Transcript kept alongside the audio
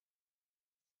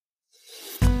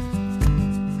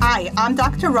Hi, I'm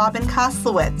Dr. Robin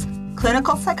Koslowitz,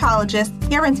 clinical psychologist,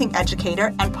 parenting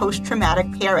educator, and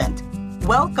post-traumatic parent.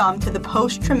 Welcome to the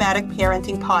Post-Traumatic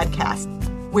Parenting Podcast,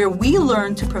 where we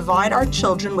learn to provide our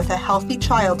children with a healthy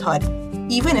childhood,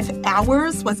 even if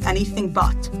ours was anything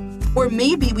but. Or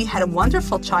maybe we had a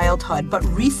wonderful childhood, but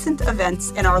recent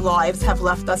events in our lives have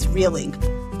left us reeling.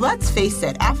 Let's face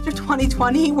it, after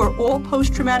 2020, we're all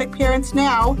post-traumatic parents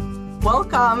now.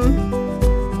 Welcome.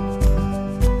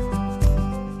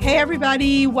 Hey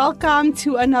everybody, welcome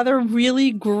to another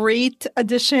really great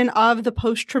edition of the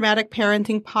Post-Traumatic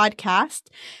Parenting Podcast.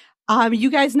 You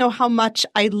guys know how much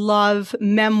I love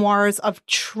memoirs of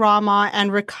trauma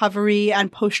and recovery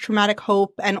and post-traumatic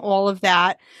hope and all of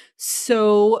that.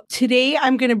 So today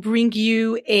I'm going to bring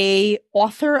you a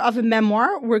author of a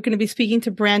memoir. We're going to be speaking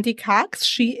to Brandi Cox.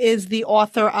 She is the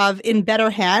author of In Better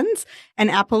Hands,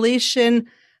 an Appalachian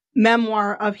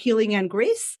memoir of healing and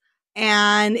grace.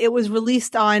 And it was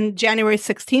released on January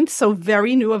 16th, so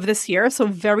very new of this year, so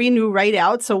very new right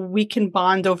out. So we can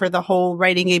bond over the whole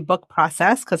writing a book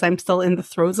process because I'm still in the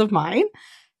throes of mine.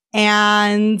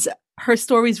 And her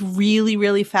story is really,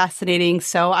 really fascinating.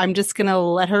 So I'm just going to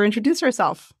let her introduce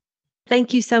herself.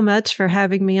 Thank you so much for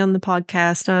having me on the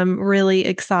podcast. I'm really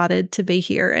excited to be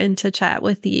here and to chat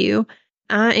with you.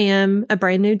 I am a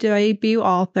brand new debut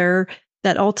author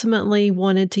that ultimately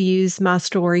wanted to use my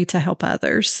story to help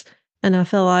others. And I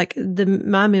feel like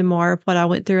my memoir of what I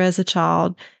went through as a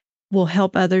child will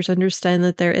help others understand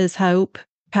that there is hope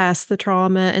past the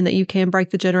trauma and that you can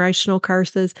break the generational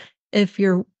curses if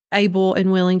you're able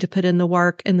and willing to put in the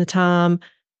work and the time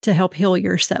to help heal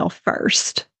yourself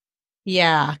first.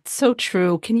 Yeah, so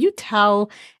true. Can you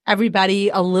tell everybody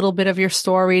a little bit of your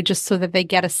story just so that they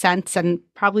get a sense and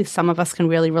probably some of us can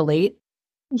really relate?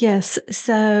 Yes.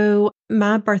 So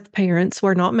my birth parents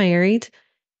were not married.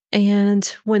 And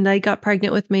when they got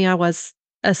pregnant with me, I was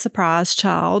a surprise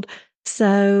child.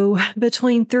 So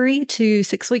between 3 to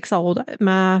 6 weeks old,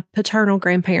 my paternal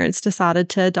grandparents decided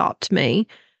to adopt me.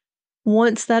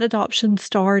 Once that adoption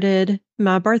started,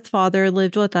 my birth father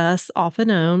lived with us off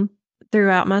and on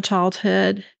throughout my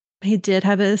childhood. He did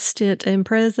have a stint in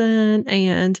prison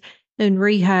and in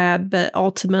rehab, but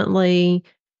ultimately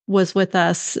was with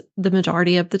us the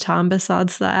majority of the time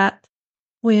besides that.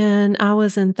 When I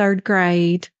was in third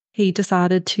grade, he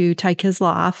decided to take his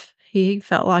life. He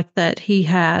felt like that he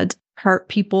had hurt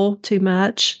people too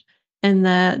much and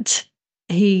that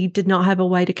he did not have a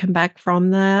way to come back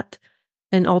from that,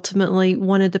 and ultimately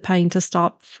wanted the pain to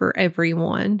stop for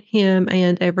everyone, him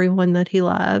and everyone that he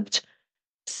loved.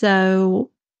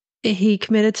 So he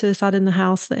committed suicide in the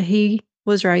house that he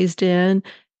was raised in,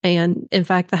 and in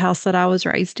fact, the house that I was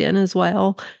raised in as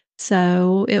well.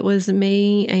 So it was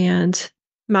me and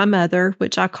my mother,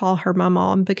 which I call her my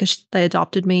mom because they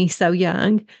adopted me so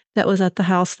young, that was at the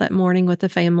house that morning with a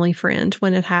family friend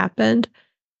when it happened.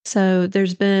 So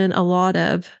there's been a lot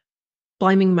of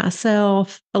blaming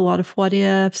myself, a lot of what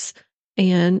ifs,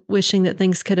 and wishing that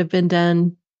things could have been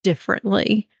done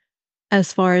differently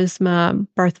as far as my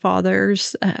birth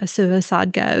father's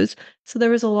suicide goes. So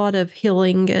there was a lot of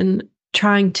healing and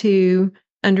trying to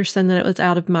understand that it was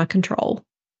out of my control.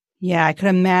 Yeah, I could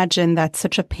imagine that's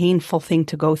such a painful thing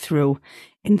to go through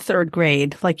in third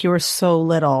grade, like you were so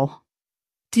little.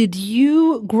 Did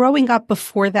you, growing up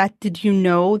before that, did you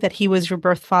know that he was your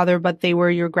birth father, but they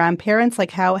were your grandparents? Like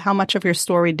how much of your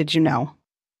story did you know?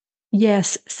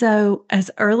 Yes. So as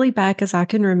early back as I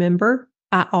can remember,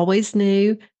 I always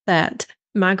knew that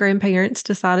my grandparents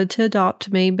decided to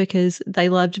adopt me because they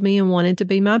loved me and wanted to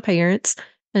be my parents,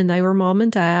 and they were mom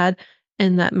and dad,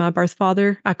 and that my birth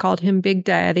father, I called him Big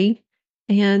Daddy,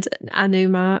 and I knew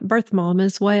my birth mom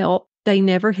as well. They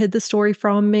never hid the story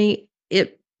from me.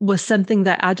 It was something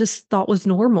that I just thought was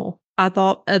normal. I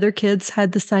thought other kids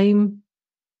had the same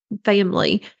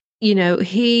family. You know,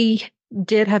 he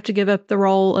did have to give up the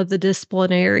role of the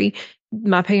disciplinary.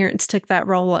 My parents took that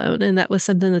role on, and that was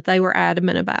something that they were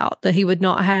adamant about, that he would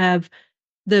not have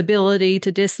the ability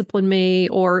to discipline me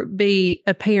or be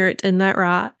a parent in that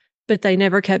right, but they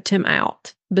never kept him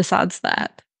out besides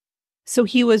that. So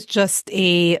he was just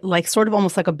a, like, sort of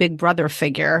almost like a big brother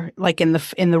figure, like in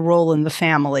the role in the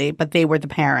family, but they were the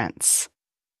parents.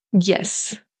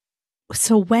 Yes.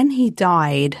 So when he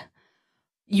died,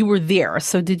 you were there.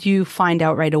 So did you find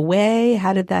out right away?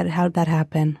 How did that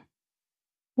happen?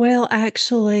 Well,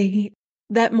 actually,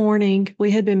 that morning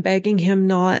we had been begging him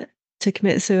not to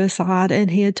commit suicide, and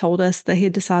he had told us that he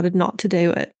had decided not to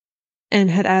do it and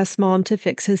had asked Mom to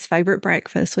fix his favorite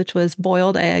breakfast, which was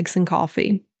boiled eggs and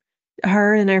coffee.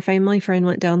 Her and our family friend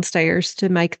went downstairs to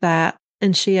make that,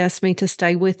 and she asked me to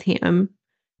stay with him.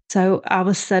 So I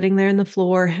was sitting there on the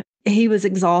floor he was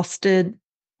exhausted,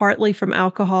 partly from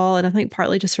alcohol, and I think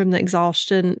partly just from the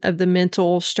exhaustion of the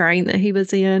mental strain that he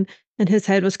was in. And his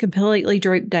head was completely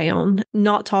drooped down,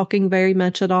 not talking very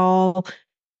much at all.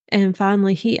 And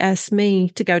finally, he asked me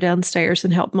to go downstairs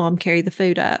and help mom carry the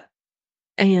food up.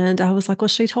 And I was like, well,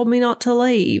 she told me not to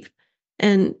leave.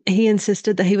 And he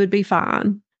insisted that he would be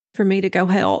fine for me to go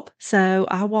help. So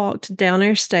I walked down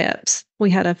our steps.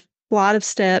 We had a flight of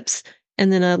steps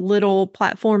and then a little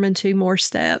platform and two more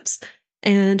steps.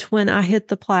 And when I hit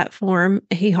the platform,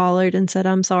 he hollered and said,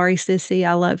 I'm sorry, sissy,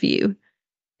 I love you.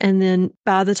 And then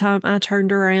by the time I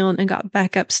turned around and got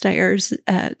back upstairs,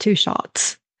 2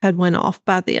 shots had went off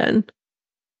by then.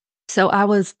 So I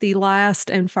was the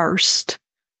last and first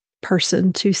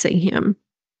person to see him.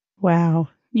 Wow.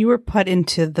 You were put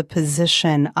into the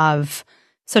position of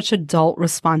such adult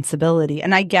responsibility.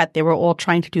 And I get they were all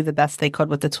trying to do the best they could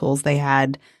with the tools they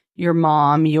had. Your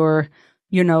mom, your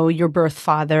birth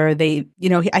father,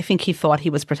 I think he thought he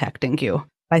was protecting you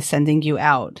by sending you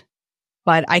out.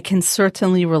 But I can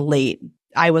certainly relate.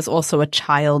 I was also a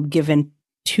child given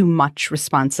too much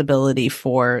responsibility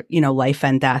for, life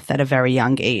and death at a very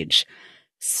young age.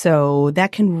 So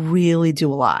that can really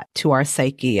do a lot to our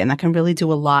psyche, and that can really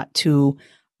do a lot to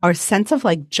our sense of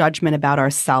judgment about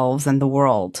ourselves and the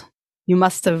world. You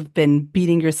must have been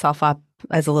beating yourself up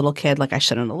as a little kid, I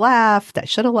shouldn't have left, I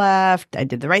should have left, I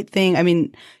did the right thing. I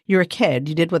mean, you're a kid,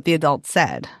 you did what the adults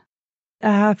said.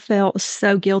 I felt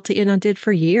so guilty, and I did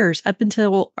for years, up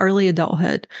until early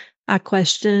adulthood. I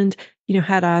questioned,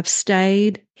 had I have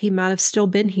stayed, he might have still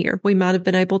been here. We might have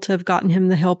been able to have gotten him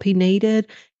the help he needed,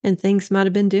 and things might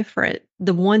have been different.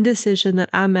 The one decision that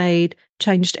I made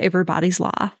changed everybody's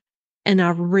life, and I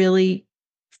really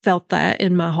felt that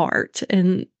in my heart,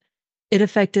 and it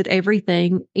affected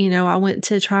everything. I went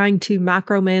to trying to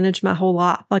micromanage my whole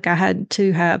life. I had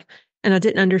to have, and I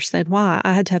didn't understand why.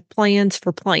 I had to have plans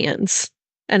for plans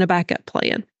and a backup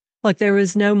plan. There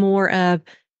was no more of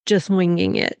just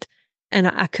winging it. And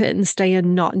I couldn't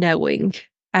stand not knowing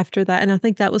after that. And I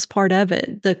think that was part of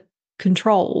it, the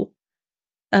control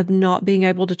of not being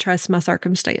able to trust my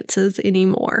circumstances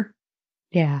anymore.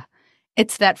 Yeah.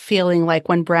 It's that feeling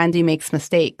when Brandi makes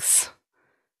mistakes,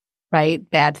 right?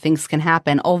 Bad things can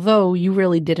happen. Although you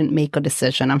really didn't make a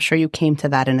decision. I'm sure you came to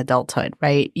that in adulthood,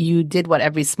 right? You did what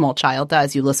every small child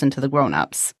does. You listen to the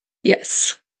grown-ups.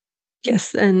 Yes.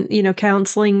 Yes. And,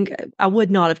 counseling, I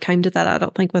would not have come to that, I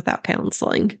don't think, without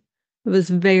counseling. It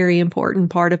was a very important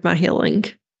part of my healing.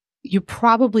 You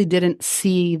probably didn't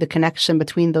see the connection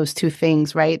between those two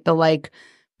things, right? The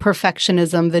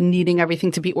perfectionism, the needing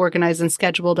everything to be organized and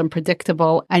scheduled and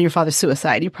predictable, and your father's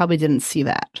suicide. You probably didn't see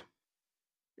that.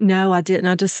 No, I didn't.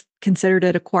 I just considered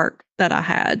it a quirk that I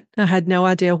had. I had no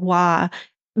idea why,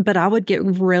 but I would get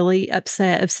really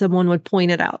upset if someone would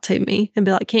point it out to me and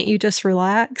be like, can't you just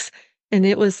relax? And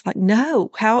it was like,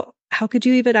 no, how could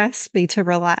you even ask me to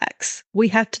relax? We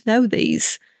have to know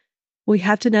these. We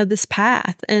have to know this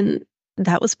path. And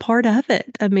that was part of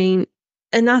it. I mean,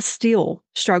 and I still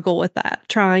struggle with that,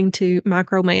 trying to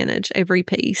micromanage every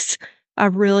piece. I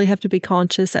really have to be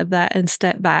conscious of that and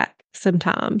step back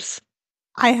sometimes.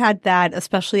 I had that,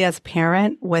 especially as a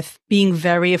parent, with being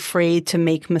very afraid to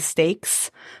make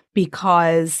mistakes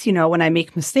because, when I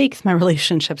make mistakes, my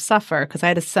relationships suffer because I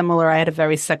had a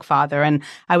very sick father and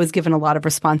I was given a lot of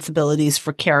responsibilities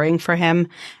for caring for him.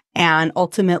 And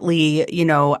ultimately,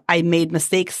 I made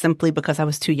mistakes simply because I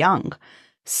was too young.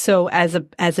 So as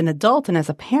an adult and as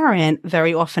a parent,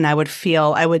 very often I would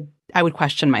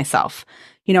question myself.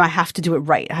 I have to do it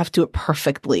right. I have to do it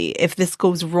perfectly. If this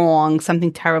goes wrong,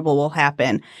 something terrible will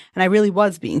happen. And I really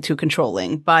was being too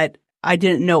controlling, but I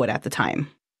didn't know it at the time.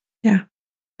 Yeah.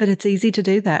 But it's easy to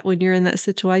do that when you're in that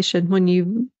situation, when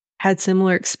you had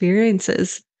similar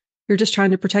experiences. You're just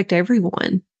trying to protect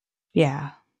everyone.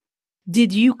 Yeah.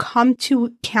 Did you come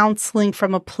to counseling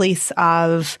from a place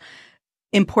of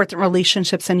important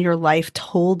relationships in your life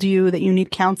told you that you need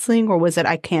counseling, or was it,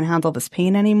 I can't handle this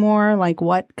pain anymore?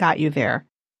 What got you there?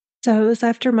 So it was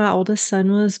after my oldest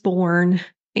son was born,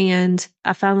 and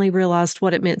I finally realized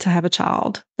what it meant to have a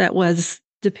child that was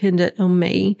dependent on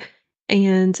me.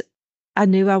 And I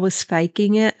knew I was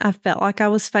faking it. I felt like I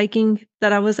was faking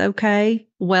that I was okay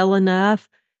well enough,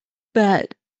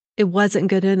 but it wasn't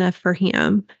good enough for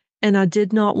him. And I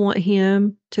did not want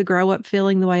him to grow up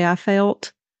feeling the way I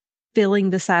felt, feeling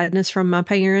the sadness from my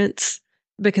parents,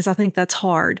 because I think that's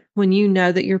hard when you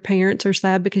know that your parents are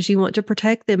sad because you want to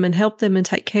protect them and help them and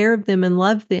take care of them and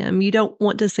love them. You don't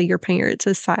want to see your parents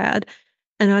as sad.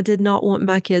 And I did not want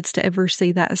my kids to ever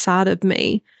see that side of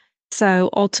me. So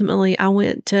ultimately, I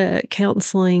went to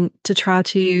counseling to try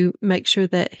to make sure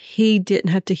that he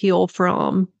didn't have to heal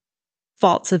from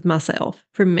faults of myself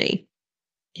from me.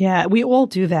 Yeah, we all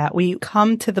do that. We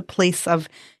come to the place of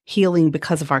healing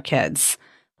because of our kids.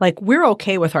 Like, we're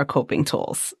okay with our coping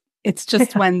tools. It's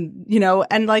just when,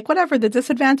 and like whatever, the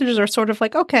disadvantages are sort of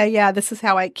like, okay, yeah, this is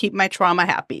how I keep my trauma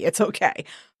happy. It's okay.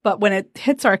 But when it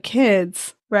hits our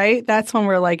kids, right, that's when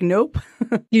we're like, nope.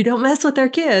 You don't mess with their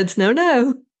kids. No,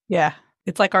 no. Yeah.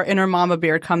 It's like our inner mama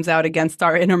bear comes out against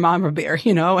our inner mama bear,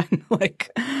 and like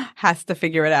has to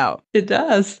figure it out. It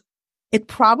does. It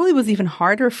probably was even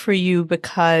harder for you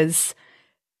because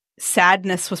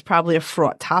sadness was probably a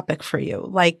fraught topic for you.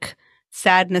 Like,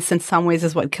 sadness in some ways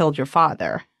is what killed your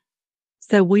father.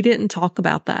 So we didn't talk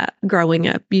about that growing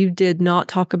up. You did not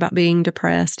talk about being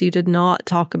depressed. You did not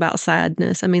talk about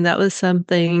sadness. I mean, that was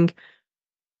something.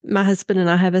 My husband and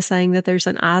I have a saying that there's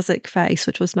an Isaac face,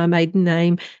 which was my maiden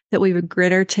name, that we would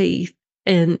grit our teeth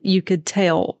and you could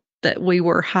tell that we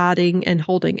were hiding and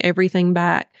holding everything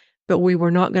back, but we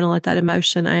were not going to let that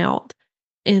emotion out.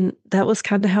 And that was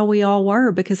kind of how we all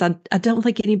were, because I don't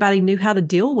think anybody knew how to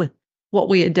deal with what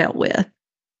we had dealt with.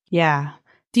 Yeah.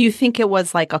 Do you think it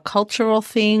was like a cultural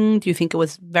thing? Do you think it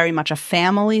was very much a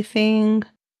family thing?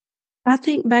 I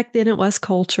think back then it was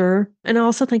culture. And I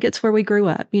also think it's where we grew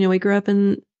up. We grew up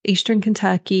in Eastern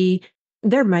Kentucky.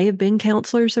 There may have been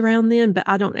counselors around then, but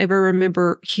I don't ever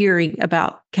remember hearing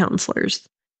about counselors.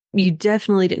 You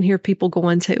definitely didn't hear people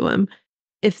going to them.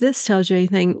 If this tells you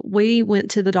anything, we went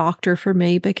to the doctor for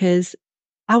me because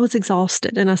I was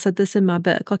exhausted. And I said this in my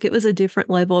book, like, it was a different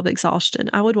level of exhaustion.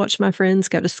 I would watch my friends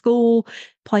go to school,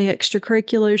 play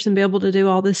extracurriculars, and be able to do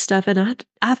all this stuff. And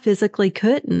I physically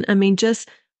couldn't. I mean, just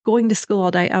going to school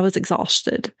all day, I was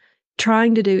exhausted.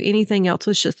 Trying to do anything else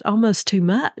was just almost too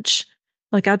much.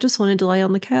 Like, I just wanted to lay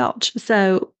on the couch.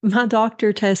 So my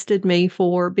doctor tested me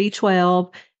for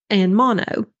B12 and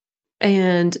mono.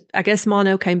 And I guess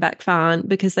mono came back fine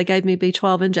because they gave me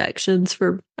B12 injections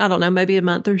for, I don't know, maybe a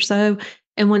month or so.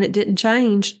 And when it didn't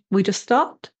change, we just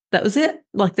stopped. That was it.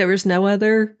 Like, there was no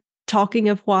other talking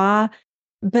of why.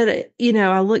 But,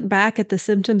 I look back at the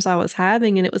symptoms I was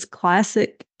having and it was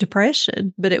classic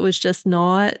depression, but it was just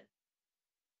not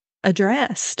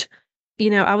addressed.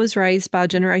 I was raised by a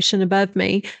generation above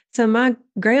me. So my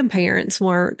grandparents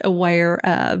weren't aware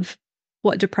of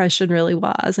what depression really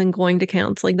was and going to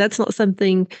counseling. That's not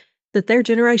something that their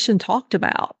generation talked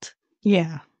about.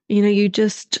 Yeah. You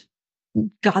just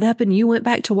got up and you went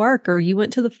back to work, or you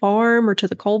went to the farm or to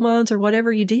the coal mines or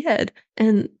whatever you did.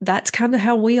 And that's kind of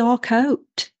how we all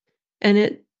coped. And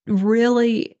it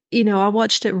really, I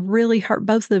watched it really hurt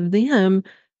both of them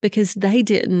because they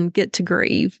didn't get to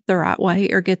grieve the right way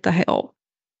or get the help.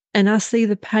 And I see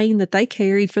the pain that they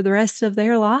carried for the rest of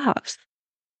their lives.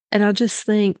 And I just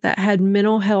think that had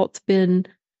mental health been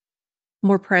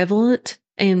more prevalent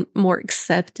and more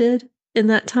accepted in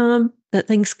that time, that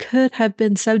things could have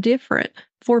been so different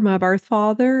for my birth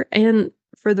father and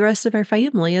for the rest of our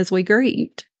family as we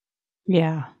grieved.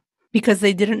 Yeah. Because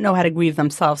they didn't know how to grieve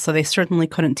themselves, so they certainly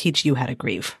couldn't teach you how to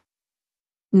grieve.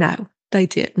 No, they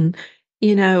didn't.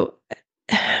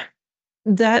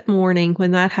 That morning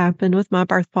when that happened with my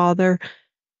birth father,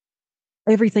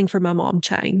 everything for my mom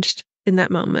changed in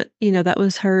that moment. That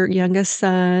was her youngest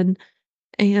son,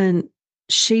 and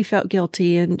she felt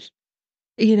guilty, and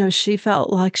she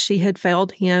felt like she had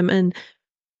failed him. And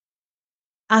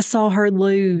I saw her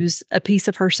lose a piece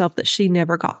of herself that she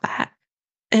never got back.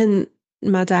 And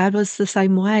my dad was the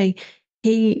same way.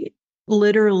 He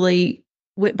literally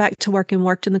went back to work and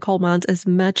worked in the coal mines as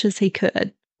much as he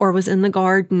could, or was in the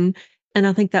garden. And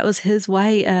I think that was his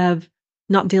way of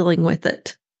not dealing with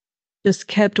it. Just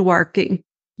kept working.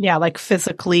 Yeah, like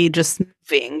physically just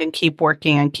moving and keep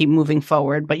working and keep moving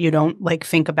forward, but you don't like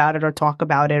think about it or talk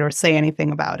about it or say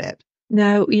anything about it.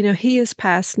 No, he is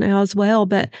passed now as well,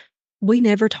 but we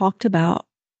never talked about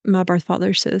my birth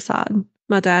father's suicide.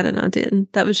 My dad and I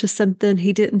didn't. That was just something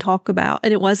he didn't talk about.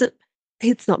 And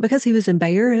it's not because he was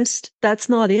embarrassed. That's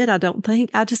not it, I don't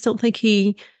think. I just don't think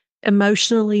he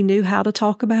emotionally knew how to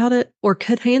talk about it or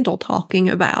could handle talking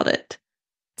about it.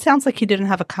 Sounds like he didn't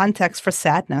have a context for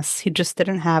sadness. He just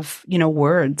didn't have,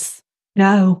 words.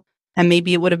 No. And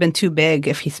maybe it would have been too big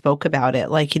if he spoke about it.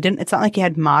 Like, it's not like he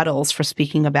had models for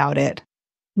speaking about it.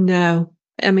 No.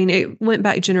 I mean, it went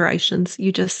back generations.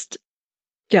 You just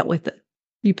dealt with it.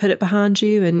 You put it behind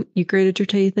you and you gritted your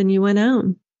teeth and you went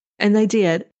on. And they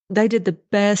did. They did the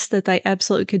best that they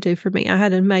absolutely could do for me. I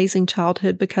had an amazing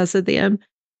childhood because of them.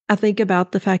 I think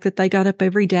about the fact that they got up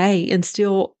every day and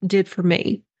still did for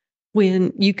me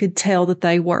when you could tell that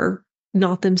they were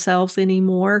not themselves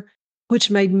anymore,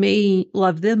 which made me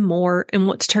love them more and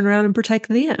want to turn around and protect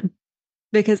them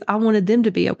because I wanted them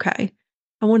to be okay.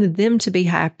 I wanted them to be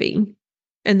happy.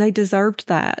 And they deserved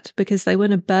that because they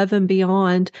went above and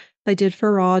beyond. They did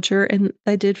for Roger and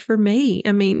they did for me.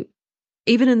 I mean,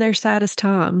 even in their saddest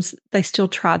times, they still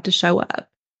tried to show up.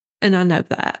 And I know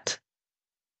that.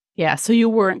 Yeah, so you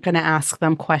weren't going to ask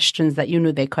them questions that you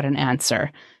knew they couldn't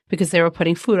answer because they were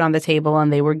putting food on the table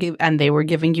and they were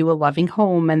giving you a loving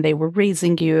home and they were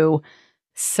raising you.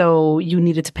 So you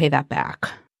needed to pay that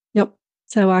back. Yep.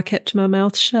 So I kept my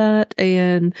mouth shut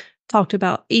and talked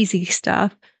about easy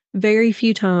stuff. Very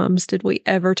few times did we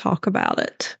ever talk about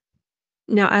it.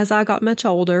 Now, as I got much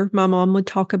older, my mom would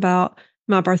talk about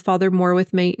my birth father more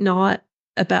with me, not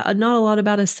a lot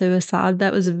about a suicide.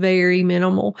 That was very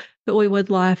minimal, but we would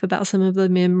laugh about some of the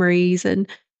memories. And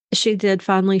she did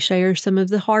finally share some of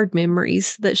the hard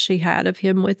memories that she had of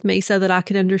him with me so that I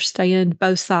could understand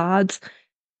both sides.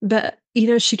 But,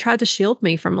 she tried to shield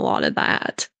me from a lot of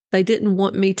that. They didn't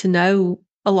want me to know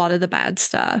a lot of the bad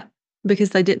stuff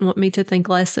because they didn't want me to think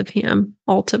less of him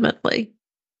ultimately.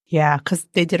 Yeah, because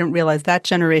that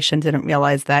generation didn't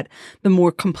realize that the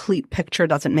more complete picture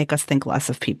doesn't make us think less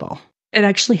of people. It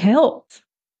actually helps.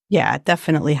 Yeah, it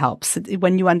definitely helps.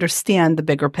 When you understand the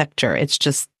bigger picture, it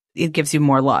gives you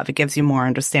more love. It gives you more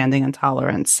understanding and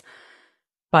tolerance.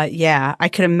 But yeah, I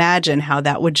could imagine how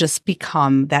that would just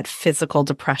become that physical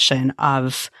depression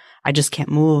of, I just can't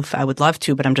move. I would love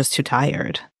to, but I'm just too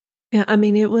tired. Yeah, I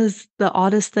mean, it was the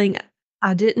oddest thing.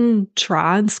 I didn't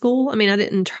try in school. I mean, I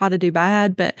didn't try to do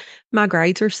bad, but my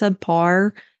grades are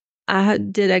subpar. I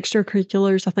did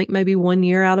extracurriculars, I think maybe 1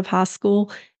 year out of high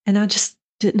school, and I just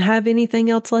didn't have anything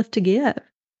else left to give.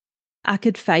 I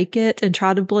could fake it and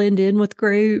try to blend in with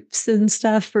groups and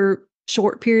stuff for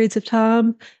short periods of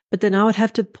time, but then I would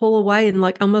have to pull away and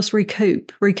like almost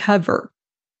recover.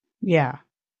 Yeah,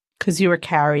 because you were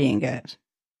carrying it.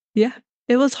 Yeah,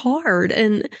 it was hard.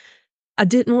 And I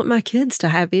didn't want my kids to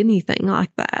have anything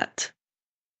like that.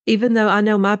 Even though I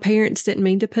know my parents didn't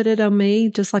mean to put it on me,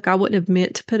 just like I wouldn't have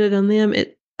meant to put it on them,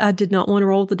 I did not want to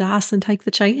roll the dice and take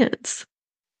the chance.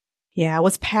 Yeah.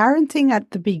 Was parenting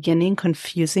at the beginning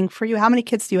confusing for you? How many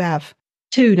kids do you have?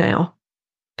 2 now.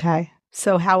 Okay.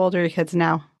 So how old are your kids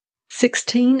now?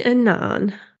 16 and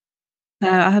 9.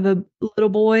 I have a little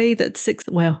boy that's 6.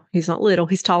 Well, he's not little.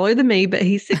 He's taller than me, but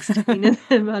he's 16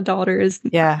 and my daughter is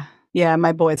 9. Yeah. Yeah.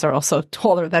 My boys are also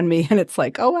taller than me. And it's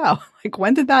like, oh, wow. Like,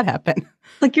 when did that happen?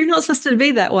 Like, you're not supposed to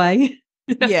be that way.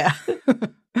 Yeah.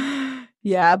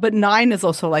 Yeah. But 9 is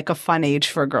also like a fun age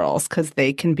for girls because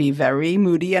they can be very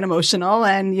moody and emotional.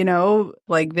 And,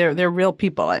 like they're real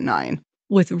people at 9.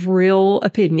 With real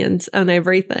opinions on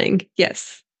everything.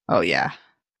 Yes. Oh, yeah.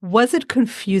 Was it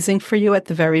confusing for you at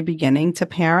the very beginning to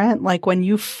parent? Like when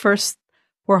you first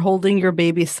were holding your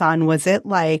baby son, was it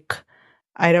like,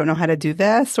 I don't know how to do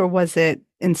this, or was it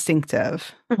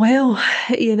instinctive? Well,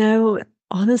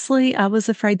 honestly, I was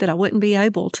afraid that I wouldn't be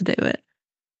able to do it.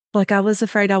 Like I was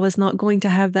afraid I was not going to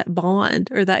have that bond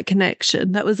or that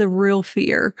connection. That was a real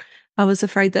fear. I was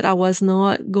afraid that I was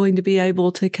not going to be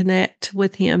able to connect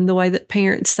with him the way that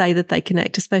parents say that they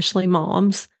connect, especially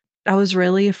moms. I was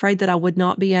really afraid that I would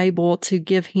not be able to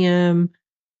give him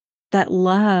that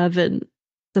love and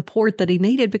support that he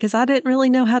needed because I didn't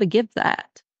really know how to give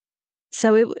that.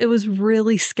 So it was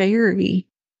really scary.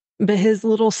 But his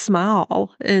little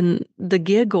smile and the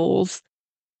giggles,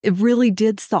 it really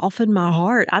did soften my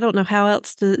heart. I don't know how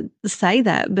else to say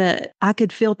that, but I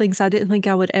could feel things I didn't think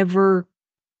I would ever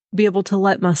be able to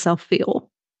let myself feel.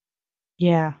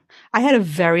 Yeah. I had a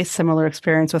very similar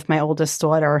experience with my oldest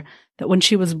daughter that when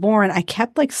she was born, I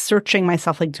kept like searching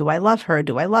myself, like, do I love her?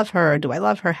 Do I love her? Do I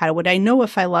love her? How would I know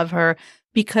if I love her?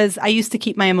 Because I used to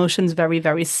keep my emotions very,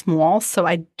 very small. So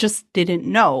I just didn't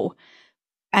know.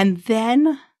 And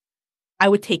then I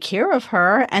would take care of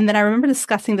her. And then I remember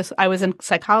discussing this. I was in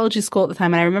psychology school at the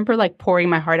time. And I remember like pouring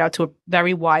my heart out to a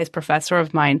very wise professor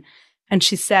of mine. And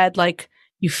she said, like,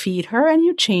 you feed her and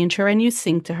you change her and you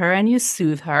sing to her and you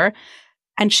soothe her.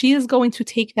 And she is going to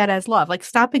take that as love. Like,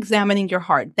 stop examining your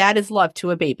heart. That is love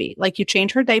to a baby. Like, you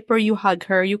change her diaper, you hug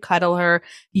her, you cuddle her,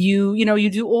 you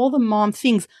do all the mom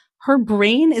things. Her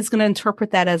brain is going to interpret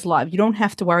that as love. You don't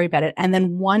have to worry about it. And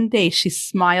then one day she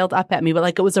smiled up at me, but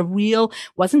like it was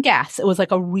wasn't gas. It was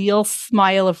like a real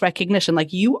smile of recognition.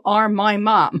 Like, you are my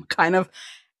mom, kind of.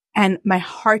 And my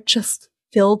heart just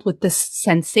filled with this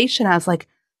sensation. I was like,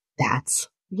 that's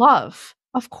love.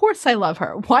 Of course I love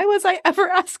her. Why was I ever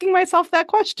asking myself that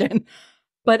question?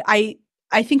 But I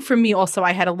think for me also,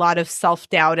 I had a lot of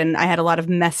self-doubt and I had a lot of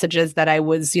messages that I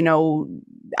was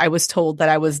told that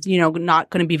I was, not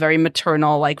going to be very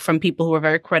maternal, like from people who were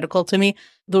very critical to me.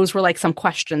 Those were like some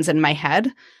questions in my head.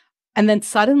 And then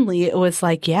suddenly it was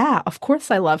like, yeah, of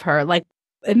course I love her. Like,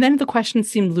 and then the question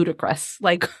seemed ludicrous.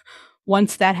 Like,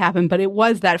 once that happened. But it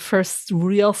was that first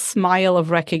real smile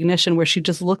of recognition where she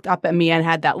just looked up at me and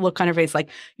had that look on her face like,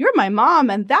 you're my mom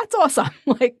and that's awesome.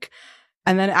 Like,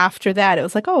 and then after that, it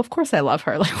was like, oh, of course I love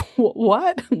her. Like,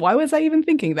 what? Why was I even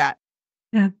thinking that?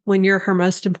 Yeah. When you're her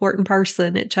most important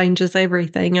person, it changes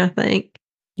everything, I think.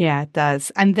 Yeah, it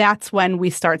does. And that's when we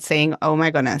start saying, oh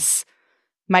my goodness,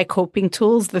 my coping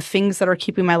tools, the things that are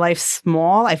keeping my life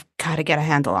small, I've got to get a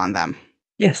handle on them.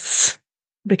 Yes,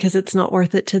 because it's not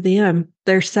worth it to them.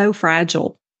 They're so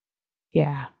fragile.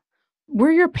 Yeah.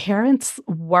 Were your parents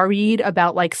worried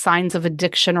about like signs of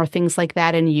addiction or things like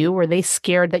that in you? Were they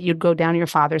scared that you'd go down your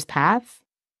father's path?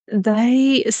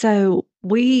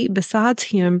 We, besides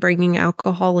him bringing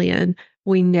alcohol in,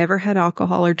 we never had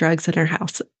alcohol or drugs in our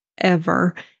house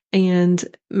ever. And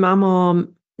my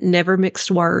mom never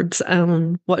mixed words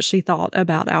on what she thought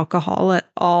about alcohol at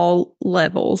all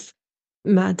levels.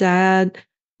 My dad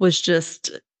was just,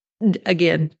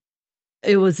 again,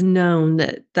 it was known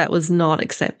that that was not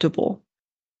acceptable.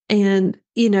 And,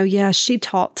 yeah, she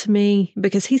taught to me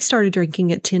because he started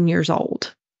drinking at 10 years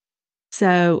old.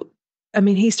 So, I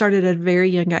mean, he started at a very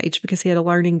young age because he had a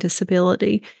learning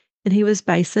disability and he was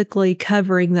basically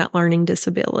covering that learning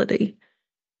disability.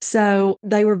 So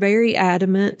they were very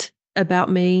adamant about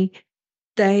me.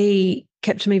 They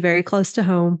kept me very close to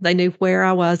home. They knew where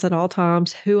I was at all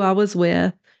times, who I was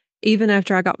with. Even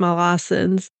after I got my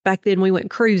license, back then we went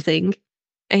cruising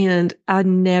and I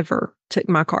never took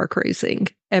my car cruising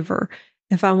ever.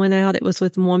 If I went out, it was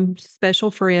with one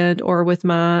special friend or with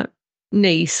my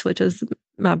niece, which is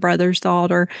my brother's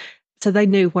daughter. So they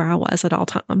knew where I was at all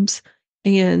times.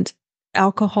 And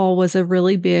alcohol was a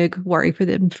really big worry for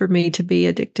them for me to be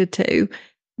addicted to.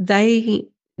 They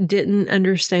didn't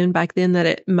understand back then that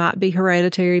it might be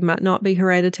hereditary, might not be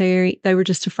hereditary. They were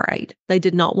just afraid. They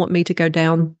did not want me to go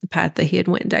down the path that he had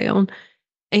went down.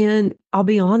 And I'll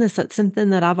be honest, that's something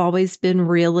that I've always been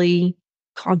really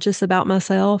conscious about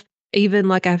myself. Even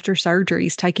like after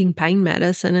surgeries, taking pain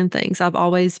medicine and things, I've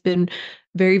always been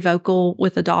very vocal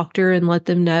with the doctor and let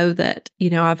them know that,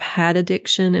 I've had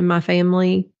addiction in my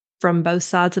family from both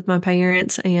sides of my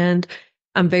parents, and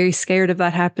I'm very scared of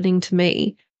that happening to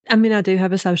me. I mean, I do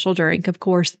have a social drink, of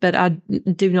course, but I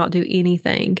do not do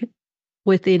anything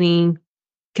with any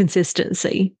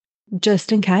consistency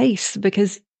just in case,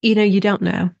 because, you don't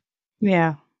know.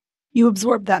 Yeah. You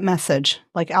absorb that message.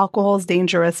 Like alcohol is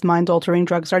dangerous, mind altering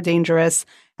drugs are dangerous,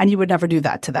 and you would never do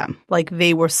that to them. Like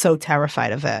they were so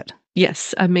terrified of it.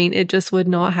 Yes. I mean, it just would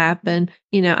not happen.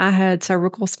 I had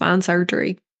cervical spine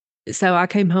surgery. So I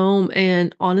came home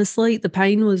and honestly, the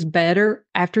pain was better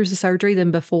after the surgery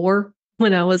than before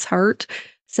when I was hurt.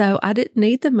 So I didn't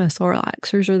need the muscle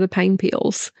relaxers or the pain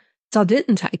pills. So I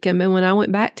didn't take them. And when I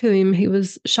went back to him, he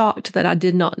was shocked that I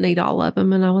did not need all of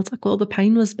them. And I was like, well, the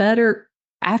pain was better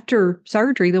after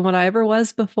surgery than what I ever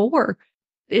was before.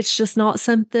 It's just not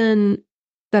something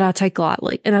that I take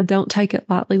lightly. And I don't take it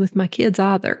lightly with my kids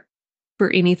either for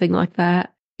anything like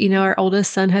that. Our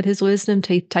oldest son had his wisdom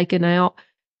teeth taken out,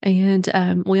 and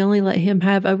we only let him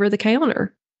have over the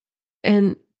counter.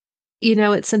 And,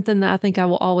 it's something that I think I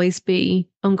will always be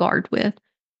on guard with.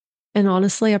 And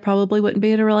honestly, I probably wouldn't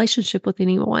be in a relationship with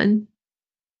anyone,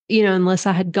 unless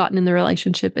I had gotten in the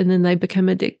relationship and then they become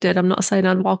addicted. I'm not saying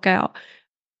I'd walk out.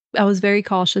 I was very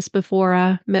cautious before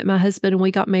I met my husband and we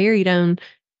got married on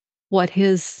what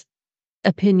his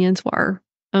opinions were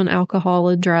on alcohol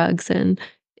and drugs and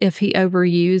if he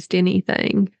overused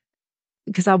anything,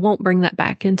 because I won't bring that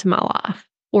back into my life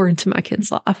or into my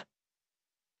kids' life.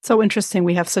 So interesting.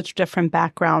 We have such different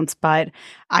backgrounds, but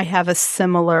I have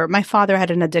my father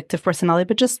had an addictive personality,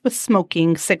 but just with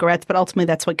smoking cigarettes, but ultimately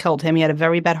that's what killed him. He had a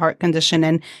very bad heart condition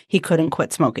and he couldn't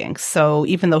quit smoking. So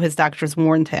even though his doctors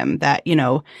warned him that,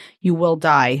 you will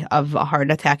die of a heart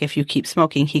attack if you keep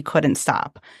smoking, he couldn't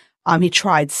stop. He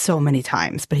tried so many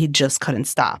times, but he just couldn't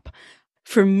stop.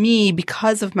 For me,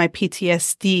 because of my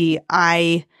PTSD,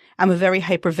 I'm a very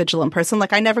hypervigilant person.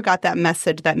 Like I never got that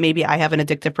message that maybe I have an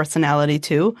addictive personality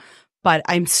too, but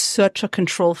I'm such a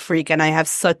control freak, and I have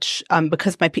such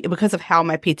because of how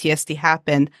my PTSD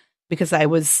happened. Because I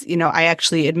was, I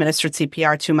actually administered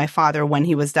CPR to my father when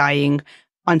he was dying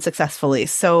unsuccessfully.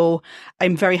 So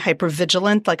I'm very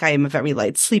hypervigilant. Like I am a very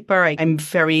light sleeper. I'm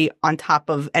very on top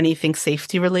of anything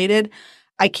safety related.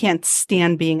 I can't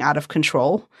stand being out of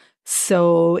control.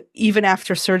 So even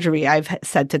after surgery, I've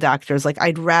said to doctors, like,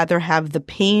 I'd rather have the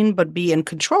pain but be in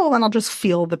control and I'll just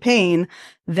feel the pain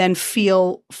than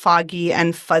feel foggy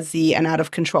and fuzzy and out of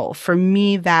control. For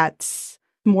me, that's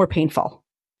more painful.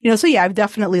 So yeah, I've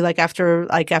definitely after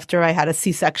I had a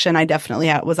C-section, I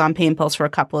definitely was on pain pills for a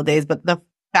couple of days, but the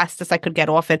fastest I could get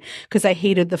off it because I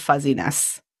hated the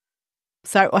fuzziness.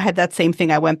 So I had that same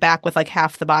thing. I went back with like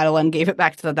half the bottle and gave it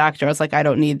back to the doctor. I was like, I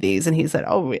don't need these. And he said,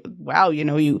 oh, wow,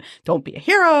 you don't be a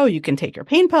hero. You can take your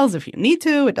pain pills if you need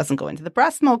to. It doesn't go into the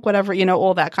breast milk, whatever,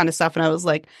 all that kind of stuff. And I was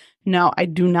like, no, I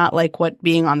do not like what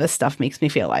being on this stuff makes me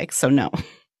feel like. So no.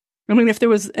 I mean, if there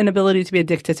was an ability to be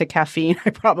addicted to caffeine, I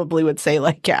probably would say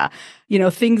like, yeah,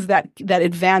 things that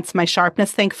advance my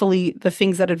sharpness. Thankfully, the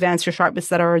things that advance your sharpness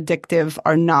that are addictive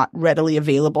are not readily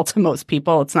available to most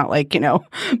people. It's not like,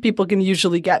 people can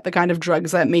usually get the kind of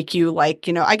drugs that make you like,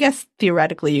 I guess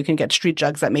theoretically you can get street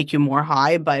drugs that make you more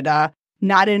high, but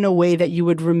not in a way that you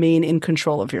would remain in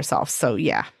control of yourself. So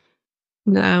yeah.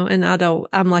 No, and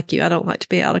I'm like you. I don't like to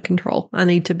be out of control. I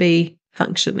need to be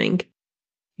functioning.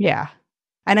 Yeah.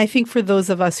 And I think for those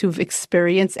of us who've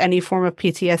experienced any form of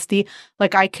PTSD,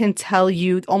 like I can tell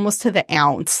you almost to the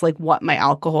ounce, like what my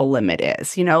alcohol limit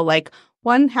is, like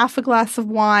half a glass of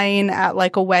wine at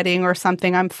like a wedding or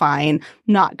something, I'm fine.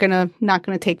 Not gonna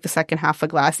take the second half a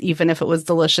glass, even if it was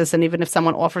delicious. And even if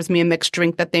someone offers me a mixed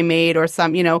drink that they made or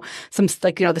some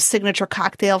like, the signature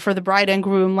cocktail for the bride and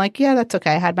groom, like, yeah, that's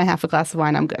okay. I had my half a glass of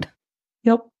wine. I'm good.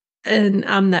 Yep. And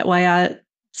I'm that way. I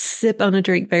sip on a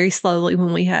drink very slowly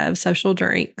when we have social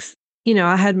drinks.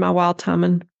 I had my wild time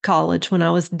in college when I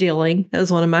was dealing. That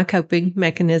was one of my coping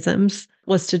mechanisms,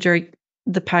 was to drink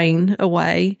the pain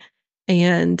away.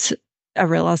 And I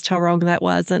realized how wrong that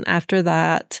was. And after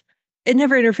that, it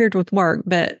never interfered with work,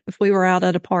 but if we were out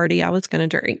at a party, I was going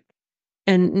to drink.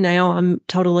 And now I'm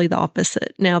totally the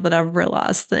opposite. Now that I've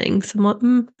realized things, I'm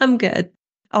like, I'm good.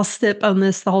 I'll sip on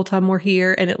this the whole time we're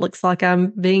here, and it looks like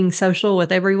I'm being social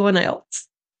with everyone else.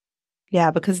 Yeah,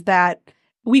 because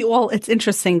it's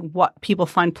interesting what people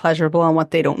find pleasurable and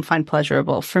what they don't find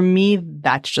pleasurable. For me,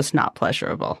 that's just not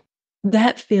pleasurable.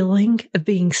 That feeling of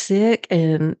being sick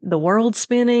and the world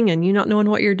spinning and you not knowing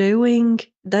what you're doing,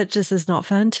 that just is not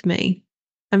fun to me.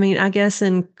 I mean, I guess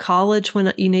in college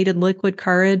when you needed liquid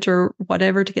courage or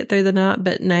whatever to get through the night,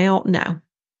 but now, no.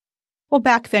 Well,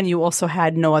 back then you also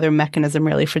had no other mechanism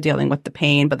really for dealing with the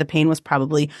pain, but the pain was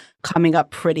probably coming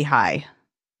up pretty high.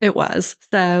 It was.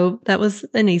 So that was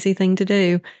an easy thing to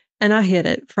do. And I hid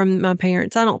it from my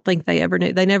parents. I don't think they ever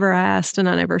knew. They never asked, and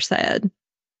I never said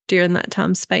during that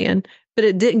time span. But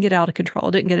it didn't get out of control.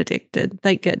 It didn't get addicted.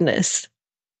 Thank goodness.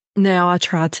 Now I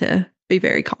try to be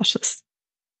very cautious.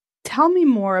 Tell me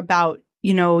more about,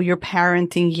 your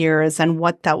parenting years and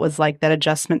what that was like, that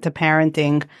adjustment to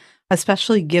parenting,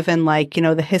 especially given like,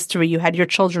 the history you had. Your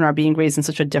children are being raised in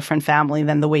such a different family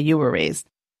than the way you were raised.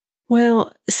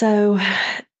 Well, so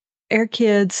our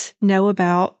kids know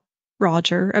about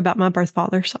about my birth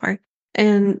father, sorry.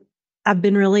 And I've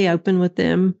been really open with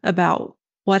them about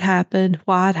what happened,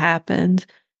 why it happened.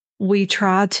 We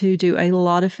try to do a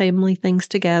lot of family things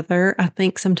together. I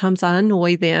think sometimes I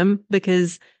annoy them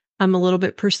because I'm a little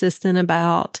bit persistent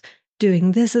about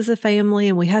doing this as a family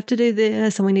and we have to do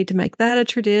this and we need to make that a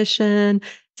tradition.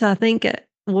 So I think at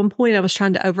one point I was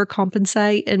trying to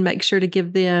overcompensate and make sure to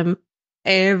give them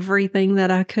everything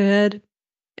that I could.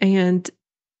 And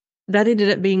that ended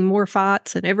up being more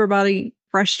fights and everybody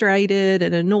frustrated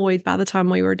and annoyed by the time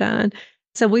we were done.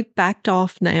 So we've backed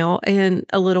off now and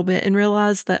a little bit and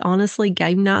realized that honestly,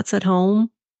 game nights at home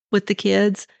with the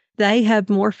kids, they have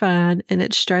more fun and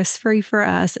it's stress free for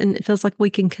us. And it feels like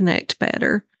we can connect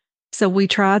better. So we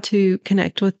try to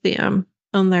connect with them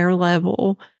on their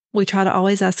level. We try to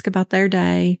always ask about their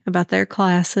day, about their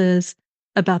classes,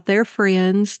 about their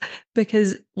friends,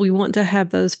 because we want to have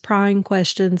those prying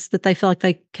questions that they feel like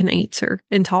they can answer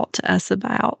and talk to us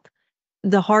about.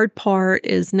 The hard part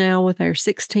is now with our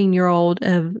 16-year-old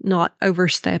of not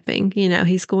overstepping.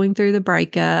 He's going through the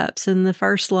breakups and the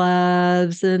first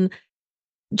loves and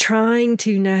trying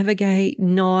to navigate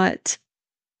not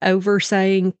over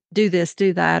saying, do this,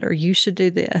 do that, or you should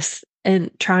do this,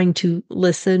 and trying to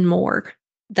listen more.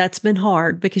 That's been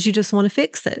hard because you just want to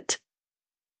fix it.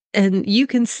 And you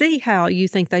can see how you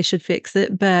think they should fix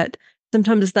it, but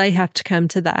sometimes they have to come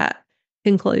to that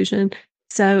conclusion.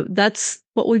 So that's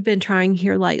what we've been trying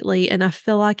here lately. And I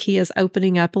feel like he is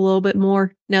opening up a little bit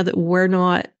more now that we're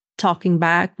not talking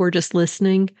back, we're just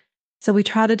listening. So we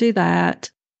try to do that.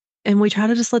 And we try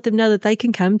to just let them know that they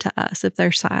can come to us if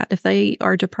they're sad, if they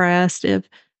are depressed, if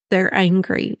they're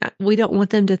angry. We don't want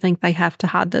them to think they have to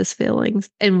hide those feelings,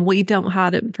 and we don't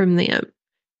hide it from them.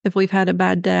 If we've had a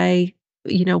bad day,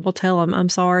 we'll tell them, I'm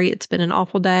sorry, it's been an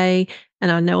awful day,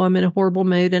 and I know I'm in a horrible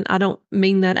mood, and I don't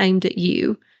mean that aimed at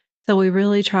you. So we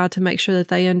really try to make sure that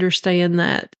they understand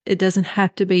that it doesn't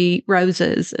have to be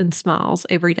roses and smiles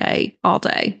every day, all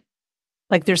day.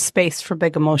 Like there's space for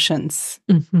big emotions.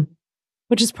 Mm-hmm.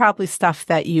 Which is probably stuff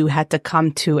that you had to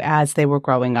come to as they were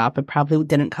growing up. It probably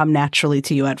didn't come naturally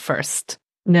to you at first.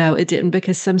 No, it didn't,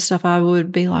 because some stuff I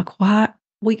would be like, why?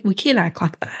 We can't act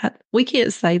like that. We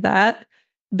can't say that.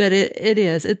 But it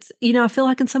is. It's, I feel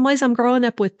like in some ways I'm growing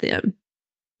up with them.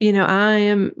 I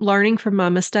am learning from my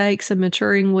mistakes and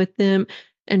maturing with them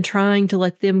and trying to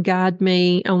let them guide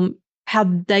me on how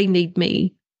they need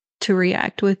me to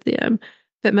react with them.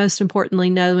 But most importantly,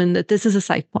 knowing that this is a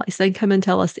safe place. They can come and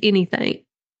tell us anything,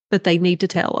 but they need to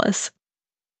tell us.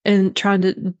 And trying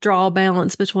to draw a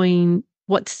balance between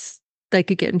what's they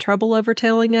could get in trouble over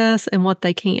telling us and what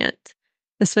they can't,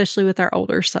 especially with our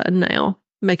older son now,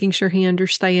 making sure he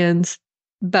understands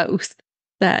both.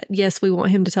 That, yes, we want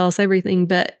him to tell us everything,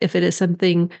 but if it is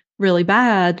something really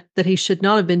bad that he should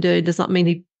not have been doing, does not mean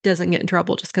he doesn't get in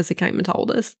trouble just because he came and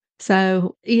told us.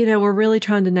 So, we're really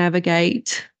trying to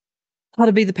navigate how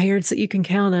to be the parents that you can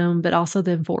count on, but also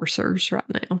the enforcers right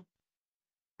now.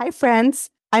 Hi, friends.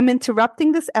 I'm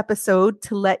interrupting this episode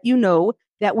to let you know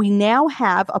that we now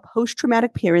have a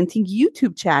post-traumatic parenting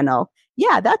YouTube channel.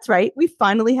 Yeah, that's right. We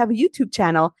finally have a YouTube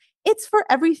channel. It's for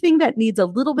everything that needs a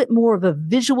little bit more of a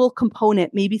visual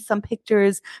component, maybe some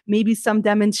pictures, maybe some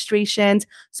demonstrations.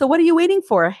 So what are you waiting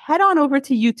for? Head on over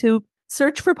to YouTube,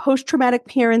 search for post-traumatic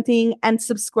parenting, and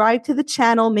subscribe to the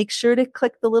channel. Make sure to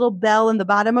click the little bell in the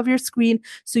bottom of your screen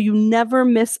so you never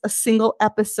miss a single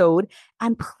episode.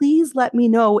 And please let me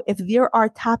know if there are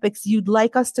topics you'd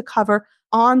like us to cover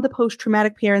on the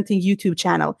post-traumatic parenting YouTube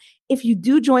channel. If you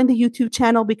do join the YouTube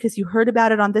channel because you heard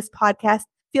about it on this podcast,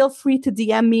 feel free to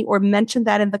DM me or mention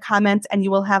that in the comments, and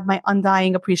you will have my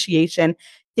undying appreciation.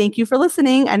 Thank you for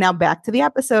listening. And now back to the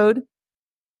episode.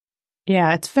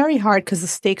 Yeah, it's very hard because the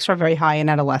stakes are very high in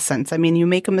adolescence. I mean, you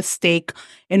make a mistake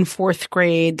in fourth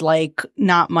grade, like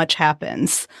not much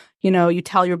happens. You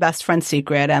tell your best friend's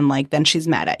secret and then she's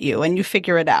mad at you and you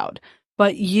figure it out.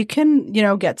 But you can,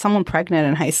 get someone pregnant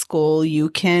in high school. You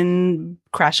can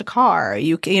crash a car.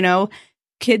 You can,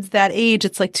 kids that age,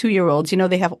 it's like 2-year-olds,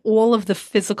 they have all of the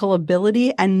physical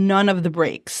ability and none of the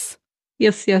breaks.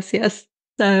 Yes, yes, yes.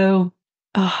 So,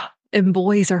 and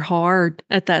boys are hard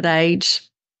at that age.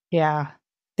 Yeah.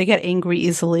 They get angry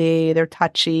easily. They're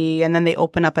touchy. And then they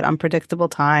open up at unpredictable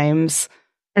times.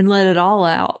 And let it all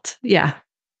out. Yeah.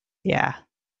 Yeah.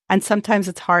 And sometimes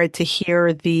it's hard to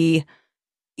hear the,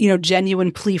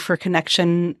 genuine plea for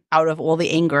connection out of all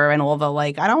the anger and all the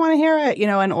I don't want to hear it,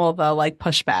 and all the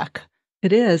pushback.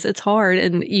 It is. It's hard.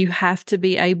 And you have to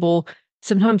be able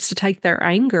sometimes to take their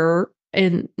anger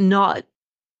and not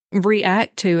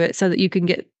react to it so that you can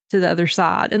get to the other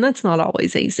side. And that's not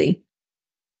always easy.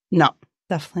 No,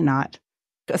 definitely not.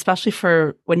 Especially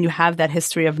for when you have that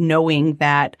history of knowing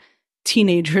that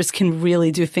teenagers can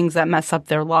really do things that mess up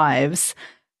their lives.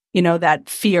 That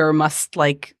fear must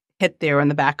hit there in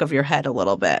the back of your head a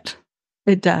little bit.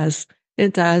 It does.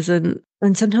 It does. And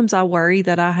sometimes I worry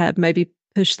that I have maybe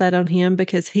pushed that on him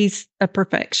because he's a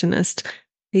perfectionist.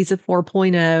 He's a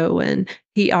 4.0 and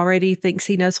he already thinks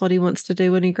he knows what he wants to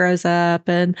do when he grows up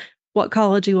and what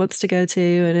college he wants to go to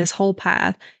and his whole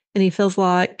path. And he feels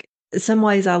like in some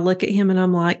ways I look at him and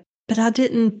I'm like, but I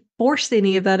didn't force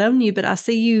any of that on you, but I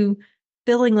see you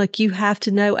feeling like you have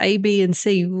to know A, B, and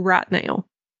C right now.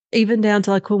 Even down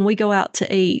to when we go out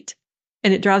to eat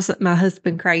and it drives my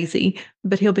husband crazy,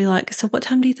 but he'll be like, so what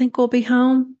time do you think we'll be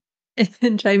home? And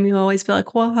then Jamie will always be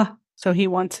like, why? So he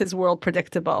wants his world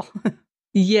predictable.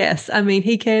 Yes. I mean,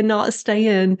 he cannot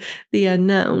stand the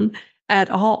unknown at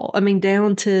all. I mean,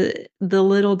 down to the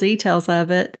little details of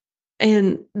it.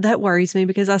 And that worries me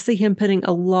because I see him putting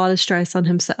a lot of stress on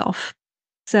himself.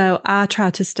 So I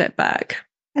try to step back.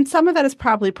 And some of that is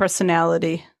probably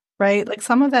personality, right?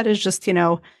 Some of that is just,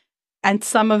 and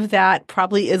some of that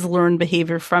probably is learned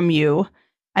behavior from you.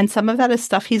 And some of that is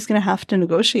stuff he's going to have to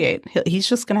negotiate. He's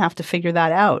just going to have to figure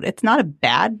that out. It's not a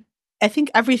bad. I think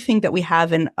everything that we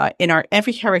have in our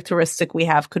every characteristic we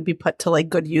have could be put to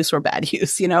good use or bad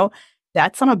use.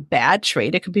 That's not a bad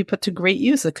trait. It could be put to great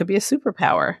use. It could be a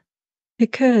superpower.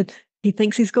 It could. He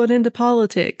thinks he's going into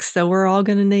politics, so we're all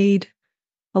going to need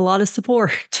a lot of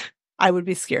support. I would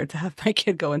be scared to have my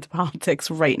kid go into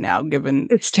politics right now, given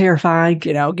it's terrifying.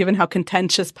 Given how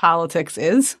contentious politics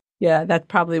is. Yeah, that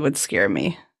probably would scare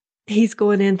me. He's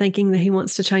going in thinking that he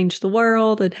wants to change the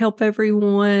world and help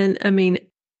everyone. I mean,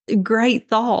 great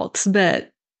thoughts,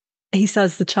 but he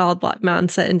says the childlike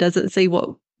mindset and doesn't see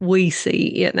what we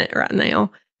see in it right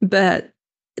now. But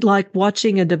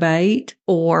watching a debate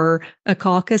or a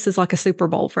caucus is like a Super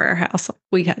Bowl for our house.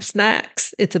 We have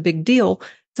snacks. It's a big deal.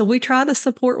 So we try to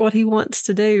support what he wants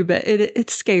to do, but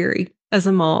it's scary as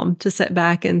a mom to sit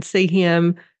back and see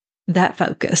him that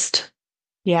focused.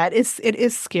 Yeah, it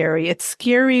is scary. It's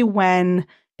scary when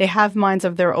they have minds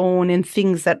of their own in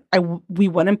things that we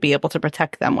wouldn't be able to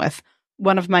protect them with.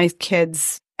 One of my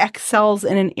kids excels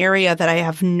in an area that I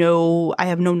have no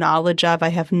knowledge of.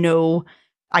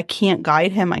 I can't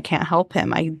guide him. I can't help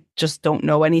him. I just don't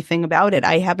know anything about it.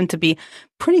 I happen to be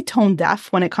pretty tone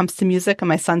deaf when it comes to music, and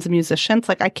my son's a musician. It's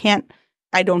like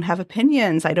I don't have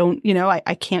opinions. I don't,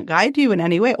 I can't guide you in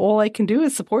any way. All I can do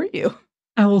is support you.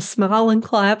 I will smile and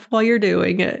clap while you're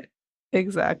doing it.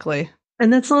 Exactly.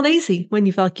 And that's not easy when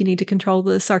you feel like you need to control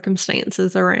the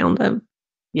circumstances around them.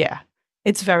 Yeah.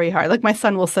 It's very hard. Like my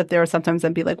son will sit there sometimes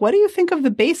and be like, "What do you think of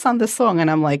the bass on this song?" And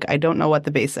I'm like, "I don't know what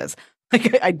the bass is."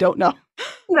 Like I don't know.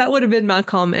 That would have been my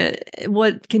comment.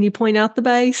 What, can you point out the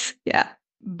base? Yeah.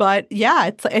 But yeah,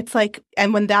 it's like,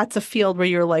 and when that's a field where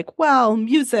you're like, well,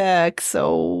 music,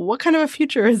 so what kind of a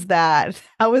future is that?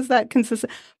 How is that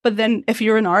consistent? But then if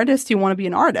you're an artist, you want to be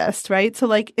an artist, right? So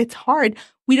like, it's hard.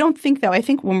 We don't think that. I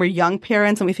think when we're young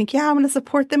parents and we think, yeah, I'm going to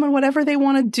support them in whatever they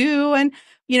want to do. And,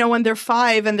 when they're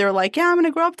 5 and they're like, yeah, I'm going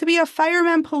to grow up to be a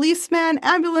fireman, policeman,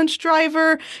 ambulance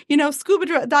driver,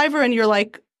 scuba diver. And you're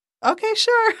like, okay,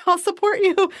 sure, I'll support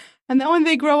you. And then when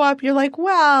they grow up, you're like,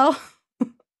 well,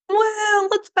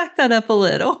 let's back that up a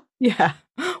little. Yeah.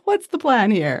 What's the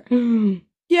plan here?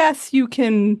 Yes, you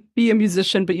can be a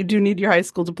musician, but you do need your high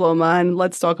school diploma, and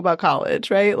let's talk about college,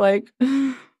 right? Like,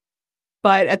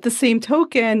 but at the same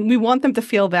token, we want them to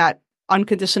feel that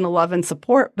unconditional love and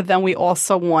support, but then we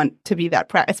also want to be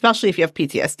that, especially if you have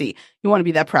PTSD, you want to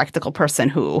be that practical person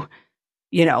who,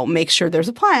 makes sure there's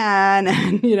a plan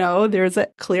and, there's a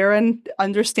clear and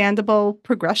understandable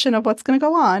progression of what's going to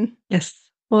go on. Yes.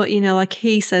 Well, like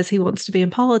he says he wants to be in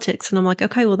politics. And I'm like,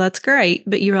 okay, well, that's great.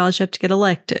 But you realize you have to get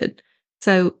elected.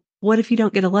 So what if you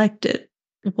don't get elected?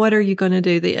 What are you going to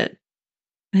do then?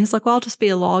 And he's like, well, I'll just be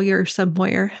a lawyer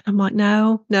somewhere. And I'm like,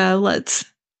 no, let's,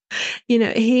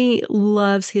 he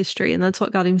loves history and that's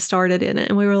what got him started in it.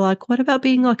 And we were like, what about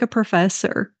being like a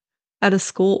professor at a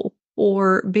school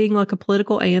or being like a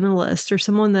political analyst or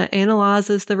someone that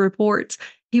analyzes the reports?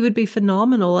 He would be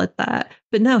phenomenal at that.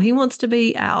 But no, he wants to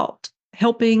be out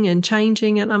helping and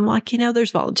changing. And I'm like,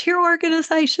 there's volunteer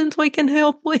organizations we can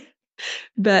help with.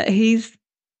 But his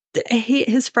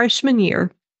freshman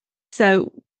year.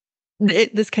 So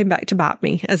this came back to bite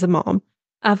me as a mom.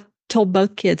 I've told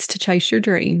both kids to chase your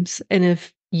dreams. And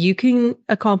if you can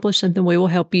accomplish something, we will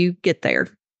help you get there.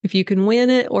 If you can win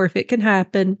it or if it can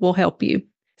happen, we'll help you.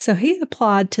 So he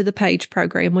applied to the PAGE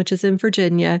program, which is in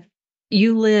Virginia.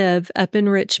 You live up in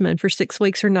Richmond for 6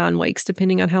 weeks or 9 weeks,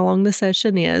 depending on how long the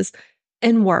session is,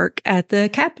 and work at the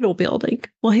Capitol building.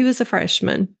 Well, he was a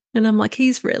freshman. And I'm like,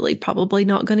 he's really probably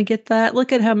not going to get that.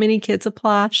 Look at how many kids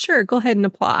apply. Sure, go ahead and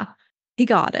apply. He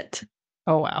got it.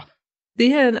 Oh, wow.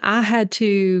 Then I had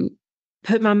to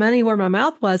put my money where my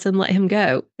mouth was and let him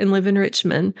go and live in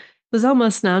Richmond. It was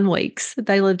almost 9 weeks.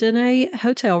 They lived in a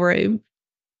hotel room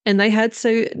and they had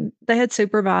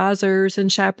supervisors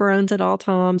and chaperones at all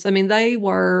times. I mean, they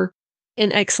were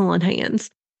in excellent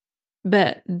hands.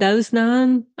 But those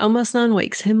almost 9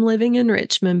 weeks, him living in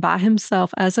Richmond by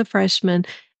himself as a freshman,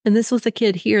 and this was a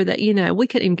kid here that, we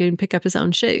couldn't even go and pick up his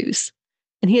own shoes.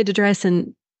 And he had to dress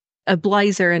in a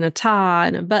blazer and a tie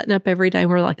and a button up every day.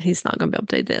 We're like, he's not going to be able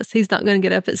to do this. He's not going to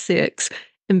get up at 6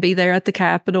 and be there at the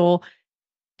Capitol.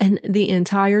 And the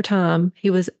entire time,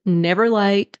 he was never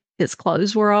late. His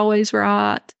clothes were always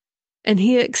right. And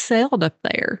he excelled up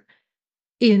there.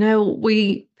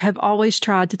 We have always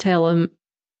tried to tell him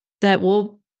that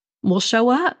we'll show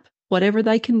up, whatever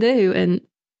they can do. And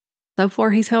so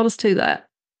far, he's held us to that.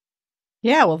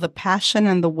 Yeah, well, the passion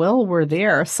and the will were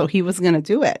there, so he was going to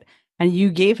do it. And you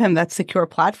gave him that secure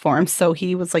platform, so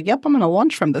he was like, yep, I'm going to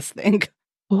launch from this thing.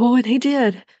 Oh, and he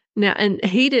did. Now, and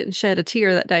he didn't shed a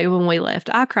tear that day when we left.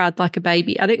 I cried like a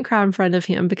baby. I didn't cry in front of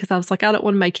him because I was like, I don't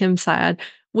want to make him sad.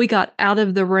 We got out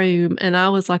of the room, and I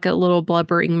was like a little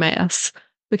blubbering mess.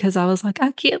 Because I was like,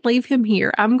 I can't leave him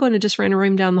here. I'm going to just rent a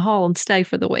room down the hall and stay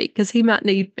for the week because he might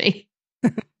need me.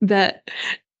 But,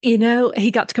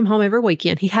 he got to come home every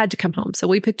weekend. He had to come home. So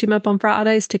we picked him up on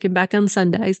Fridays, took him back on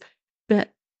Sundays.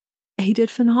 But he did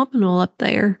phenomenal up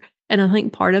there. And I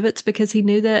think part of it's because he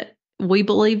knew that we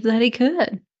believed that he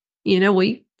could.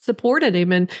 We supported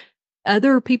him and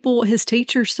other people, his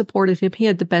teachers supported him. He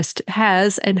had the best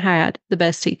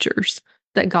teachers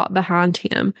that got behind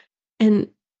him. And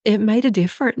it made a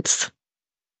difference.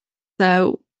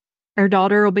 So our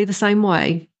daughter will be the same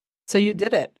way. So you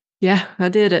did it. Yeah, I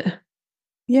did it.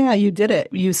 Yeah, you did it.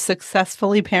 You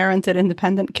successfully parented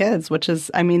independent kids, which is,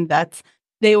 that's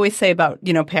They always say about,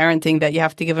 parenting that you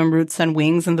have to give them roots and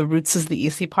wings, and the roots is the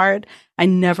easy part. I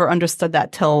never understood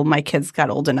that till my kids got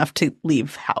old enough to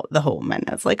leave the home. And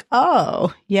I was like,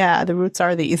 oh, yeah, the roots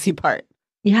are the easy part.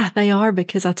 Yeah, they are,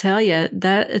 because I tell you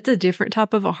that it's a different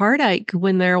type of a heartache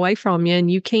when they're away from you and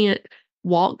you can't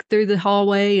walk through the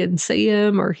hallway and see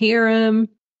him or hear him.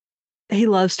 He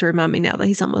loves to remind me now that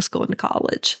he's almost going to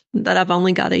college, that I've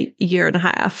only got a year and a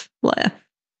half left.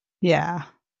 Yeah.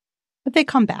 But they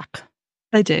come back.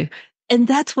 They do. And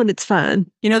that's when it's fun.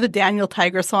 You know the Daniel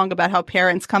Tiger song about how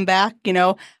parents come back?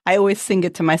 I always sing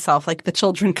it to myself, like the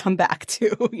children come back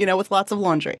too, with lots of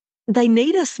laundry. They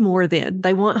need us more then.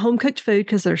 They want home cooked food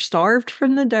because they're starved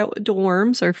from the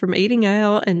dorms or from eating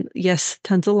out. And yes,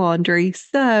 tons of laundry.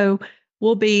 So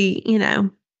we'll be,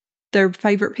 their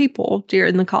favorite people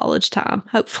during the college time,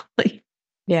 hopefully.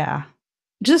 Yeah.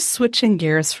 Just switching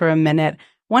gears for a minute, I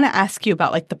want to ask you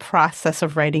about the process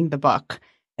of writing the book.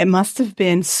 It must have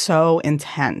been so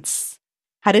intense.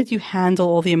 How did you handle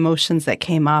all the emotions that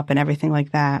came up and everything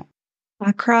like that?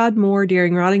 I cried more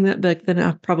during writing that book than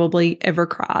I've probably ever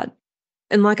cried.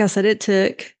 And like I said, it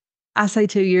took, I say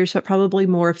 2 years, but probably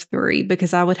more of 3,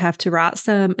 because I would have to write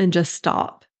some and just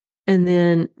stop and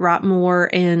then write more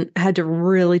and had to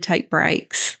really take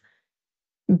breaks.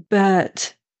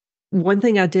 But one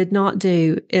thing I did not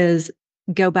do is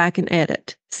go back and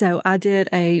edit. So I did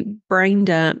a brain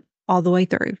dump all the way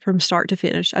through from start to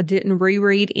finish. I didn't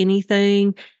reread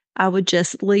anything. I would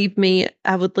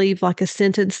leave like a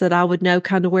sentence that I would know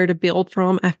kind of where to build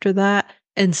from after that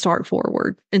and start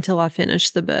forward until I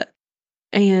finished the book.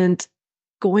 And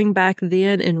going back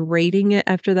then and reading it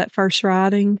after that first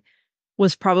writing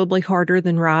was probably harder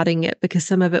than writing it, because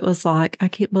some of it was like, I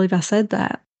can't believe I said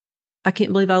that. I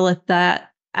can't believe I left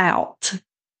that out.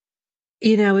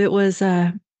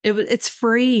 It's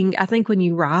freeing. I think when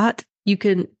you write,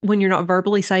 when you're not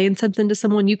verbally saying something to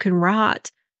someone, you can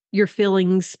write your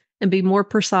feelings and be more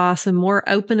precise and more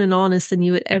open and honest than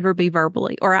you would ever be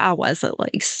verbally, or I was at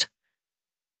least.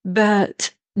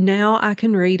 But now I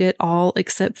can read it all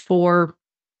except for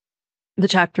the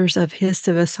chapters of his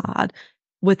suicide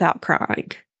without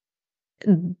crying.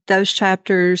 Those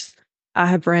chapters, I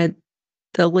have read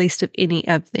the least of any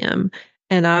of them.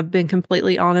 And I've been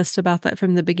completely honest about that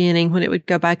from the beginning. When it would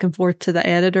go back and forth to the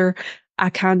editor,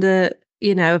 I kind of,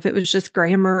 if it was just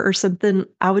grammar or something,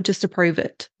 I would just approve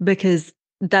it, because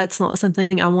that's not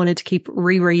something I wanted to keep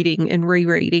rereading and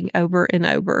rereading over and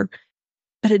over.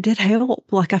 But it did help.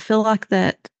 I feel like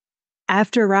that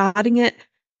after writing it,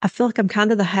 I feel like I'm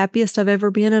kind of the happiest I've ever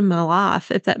been in my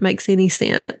life, if that makes any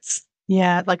sense.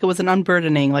 Yeah, it was an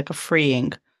unburdening, a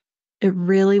freeing. It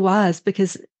really was,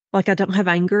 because I don't have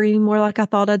anger anymore like I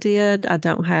thought I did.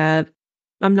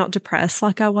 I'm not depressed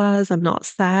like I was. I'm not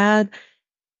sad.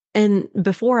 And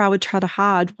before I would try to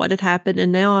hide what had happened.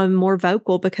 And now I'm more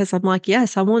vocal, because I'm like,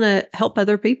 yes, I want to help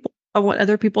other people. I want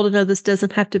other people to know this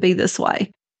doesn't have to be this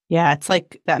way. Yeah, it's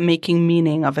like that making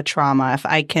meaning of a trauma. If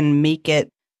I can make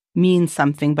it mean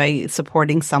something by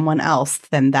supporting someone else,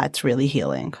 then that's really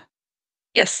healing.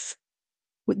 Yes.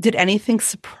 Did anything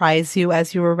surprise you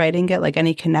as you were writing it? Like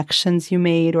any connections you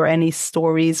made, or any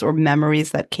stories or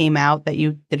memories that came out that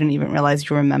you didn't even realize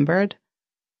you remembered?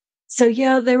 So,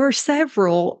 yeah, there were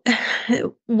several.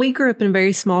 We grew up in a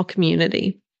very small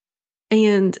community.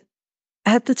 And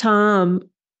at the time,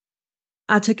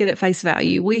 I took it at face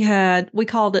value. We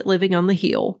called it living on the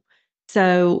hill.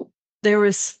 So there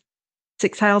was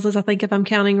 6 houses, I think, if I'm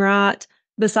counting right,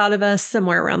 beside of us,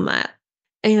 somewhere around that.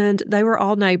 And they were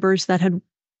all neighbors that had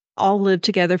all lived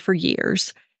together for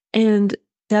years. And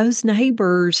those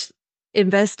neighbors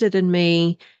invested in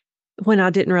me when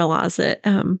I didn't realize it.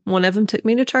 One of them took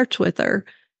me to church with her,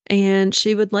 and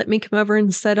she would let me come over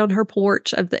and sit on her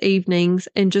porch of the evenings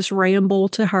and just ramble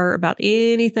to her about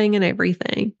anything and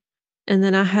everything. And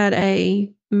then I had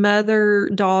a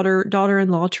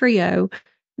daughter-in-law trio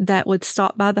that would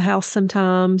stop by the house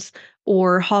sometimes,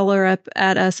 or holler up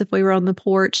at us if we were on the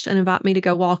porch and invite me to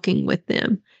go walking with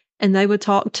them. And they would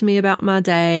talk to me about my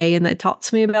day, and they talked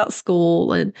to me about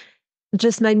school, and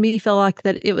just made me feel like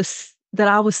that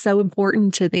I was so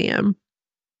important to them.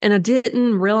 And I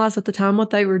didn't realize at the time what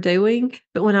they were doing,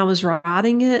 but when I was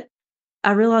writing it,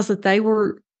 I realized that they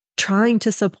were trying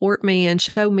to support me and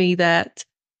show me that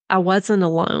I wasn't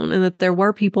alone and that there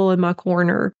were people in my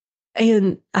corner.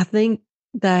 And I think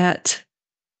that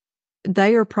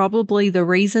they are probably the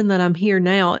reason that I'm here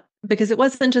now, because it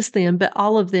wasn't just them, but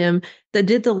all of them that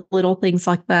did the little things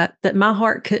like that my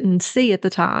heart couldn't see at the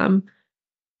time,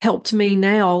 helped me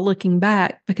now looking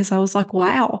back, because I was like,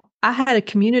 wow, I had a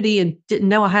community and didn't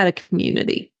know I had a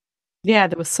community. Yeah,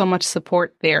 there was so much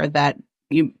support there that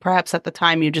you perhaps at the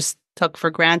time you just took for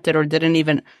granted or didn't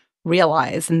even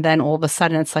realize. And then all of a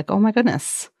sudden it's like, oh my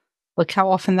goodness, look how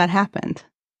often that happened.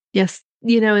 Yes.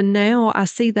 And now I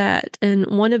see that. And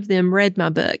one of them read my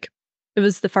book. It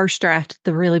was the first draft,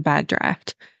 the really bad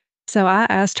draft. So I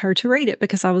asked her to read it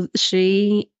because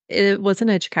it was an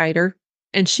educator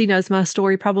and she knows my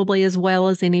story probably as well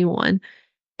as anyone.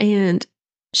 And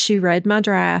she read my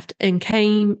draft and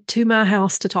came to my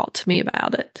house to talk to me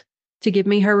about it, to give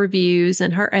me her reviews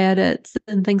and her edits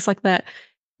and things like that,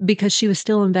 because she was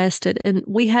still invested. And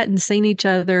we hadn't seen each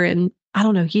other in, I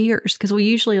don't know, years, because we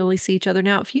usually only see each other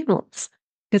now at funerals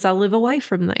because I live away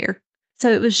from there.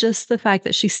 So it was just the fact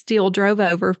that she still drove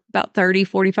over about 30,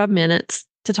 45 minutes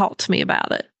to talk to me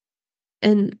about it.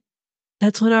 And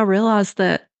that's when I realized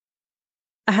that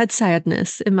I had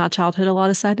sadness in my childhood, a lot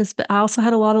of sadness, but I also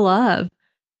had a lot of love.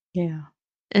 Yeah.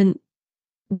 And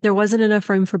there wasn't enough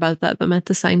room for both of them at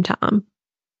the same time.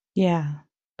 Yeah.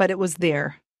 But it was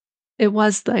there. It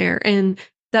was there. And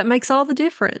that makes all the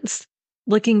difference,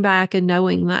 looking back and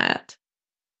knowing that.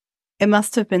 It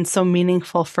must have been so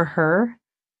meaningful for her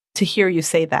to hear you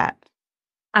say that.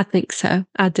 I think so.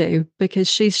 I do, because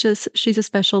she's a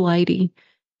special lady.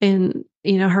 And,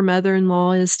 her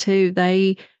mother-in-law is too.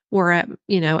 They were at,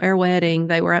 our wedding.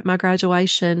 They were at my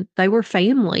graduation. They were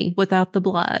family without the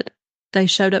blood. They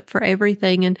showed up for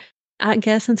everything. And I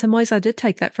guess in some ways I did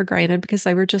take that for granted because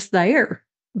they were just there.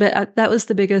 But that was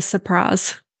the biggest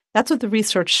surprise. That's what the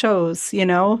research shows,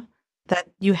 that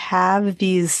you have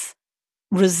these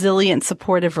resilient,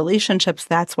 supportive relationships.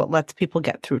 That's what lets people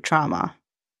get through trauma.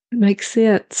 It makes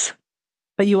sense.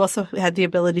 But you also had the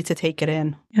ability to take it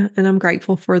in. Yeah, and I'm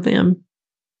grateful for them.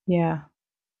 Yeah.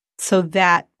 So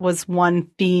that was one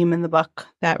theme in the book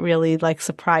that really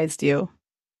surprised you.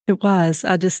 It was.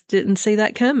 I just didn't see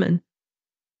that coming.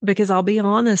 Because I'll be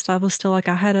honest, I was still I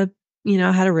had a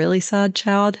really sad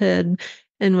childhood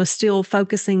and was still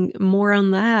focusing more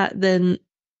on that than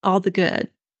all the good.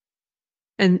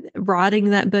 And writing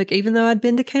that book, even though I'd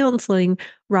been to counseling,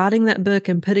 writing that book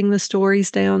and putting the stories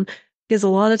down, because a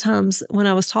lot of times when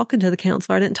I was talking to the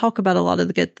counselor, I didn't talk about a lot of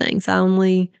the good things. I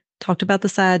only talked about the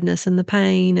sadness and the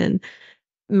pain and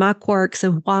my quirks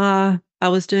and why I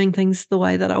was doing things the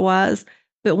way that I was.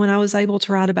 But when I was able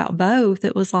to write about both,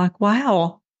 it was like,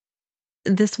 wow,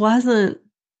 this wasn't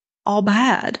all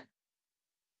bad.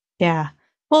 Yeah.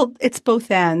 Well, it's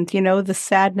both and, the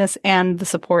sadness and the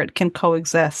support can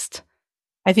coexist.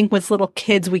 I think with little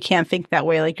kids, we can't think that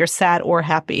way. You're sad or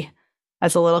happy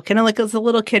as a little kid. And as a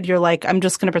little kid, you're I'm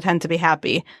just going to pretend to be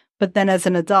happy. But then as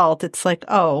an adult, it's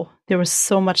oh, there was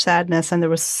so much sadness and there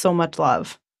was so much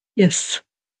love. Yes.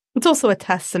 It's also a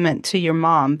testament to your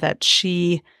mom that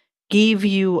she gave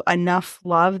you enough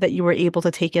love that you were able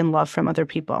to take in love from other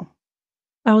people.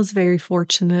 I was very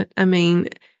fortunate. I mean,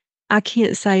 I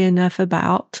can't say enough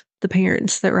about the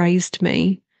parents that raised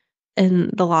me and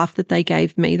the life that they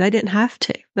gave me. They didn't have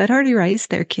to. They'd already raised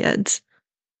their kids.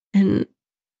 And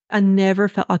I never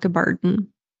felt like a burden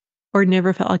or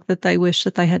never felt like that they wished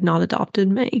that they had not adopted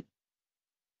me.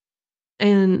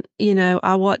 And,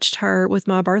 I watched her with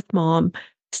my birth mom,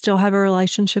 still have a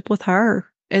relationship with her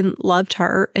and loved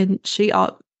her. And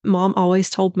mom always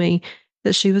told me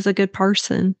that she was a good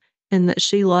person and that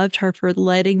she loved her for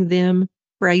letting them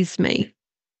raise me.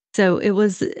 So it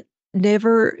was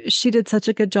she did such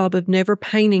a good job of never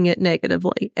painting it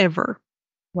negatively, ever.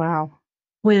 Wow.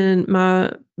 When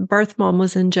my birth mom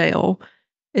was in jail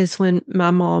is when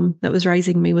my mom that was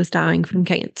raising me was dying from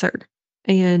cancer.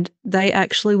 And they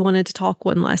actually wanted to talk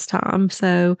one last time.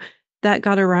 So that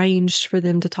got arranged for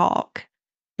them to talk.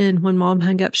 And when mom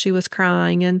hung up, she was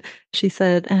crying and she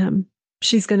said,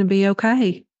 she's going to be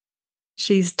okay.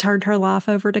 She's turned her life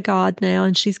over to God now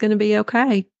and she's going to be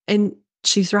okay. And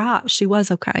she's right. She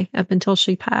was okay up until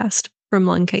she passed from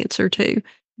lung cancer too.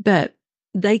 But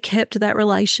they kept that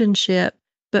relationship.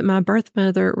 But my birth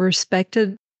mother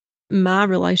respected my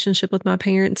relationship with my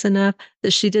parents enough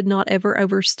that she did not ever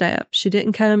overstep. She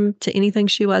didn't come to anything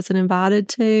she wasn't invited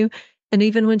to. And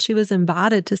even when she was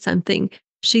invited to something,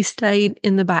 she stayed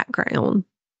in the background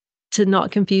to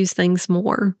not confuse things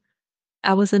more.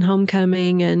 I was in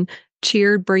homecoming and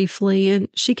cheered briefly, and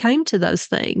she came to those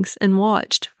things and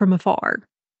watched from afar.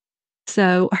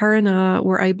 So her and I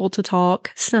were able to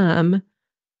talk some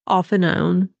off and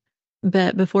on.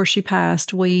 But before she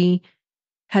passed, we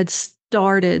had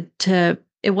started to,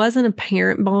 it wasn't a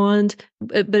parent bond,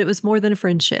 but it was more than a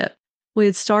friendship. We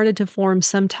had started to form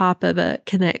some type of a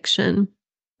connection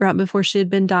right before she had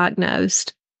been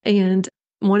diagnosed. And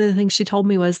one of the things she told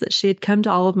me was that she had come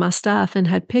to all of my stuff and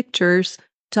had pictures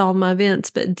to all my events,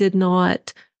 but did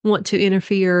not want to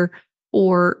interfere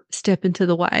or step into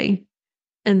the way.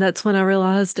 And that's when I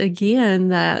realized again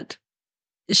that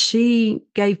she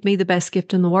gave me the best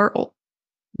gift in the world,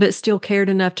 but still cared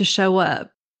enough to show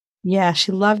up. Yeah,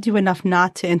 she loved you enough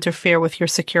not to interfere with your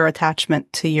secure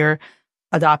attachment to your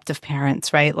adoptive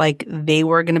parents, right? Like they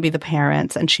were going to be the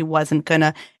parents and she wasn't going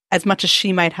to, as much as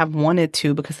she might have wanted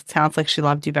to, because it sounds like she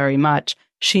loved you very much,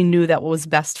 she knew that what was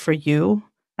best for you.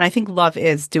 And I think love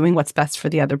is doing what's best for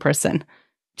the other person.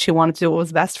 She wanted to do what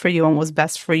was best for you, and what was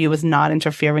best for you was not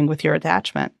interfering with your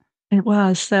attachment. It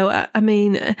was. So, I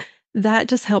mean, that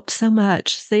just helped so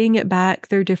much seeing it back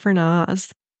through different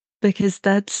eyes because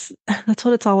that's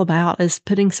what it's all about is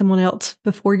putting someone else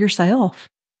before yourself.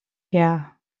 Yeah.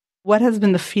 What has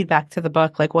been the feedback to the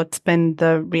book? Like, what's been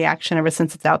the reaction ever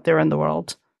since it's out there in the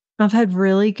world? I've had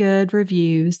really good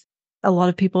reviews. A lot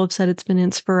of people have said it's been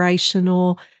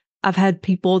inspirational. I've had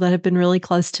people that have been really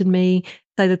close to me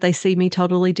say that they see me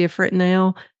totally different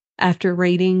now after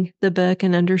reading the book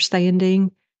and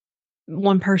understanding.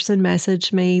 One person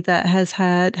messaged me that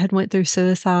had went through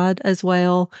suicide as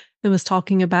well and was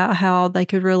talking about how they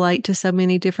could relate to so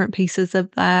many different pieces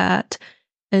of that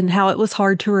and how it was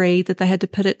hard to read, that they had to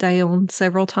put it down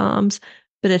several times,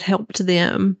 but it helped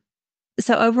them.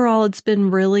 So overall, it's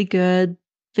been really good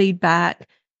feedback.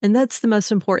 And that's the most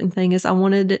important thing is I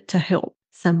wanted it to help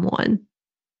someone.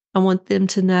 I want them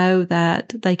to know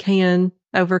that they can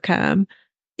overcome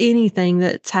anything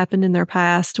that's happened in their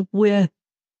past with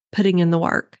putting in the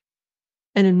work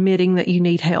and admitting that you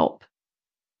need help.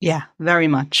 Yeah, very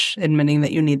much admitting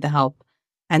that you need the help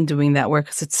and doing that work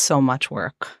because it's so much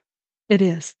work. It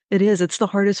is. It is. It's the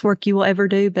hardest work you will ever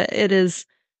do, but it is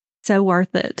so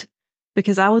worth it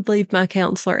because I would leave my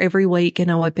counselor every week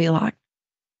and I would be like,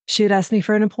 she would ask me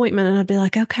for an appointment and I'd be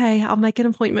like, okay, I'll make an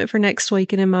appointment for next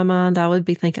week. And in my mind, I would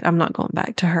be thinking, I'm not going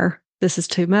back to her. This is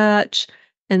too much.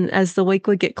 And as the week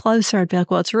would get closer, I'd be like,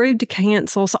 well, it's rude to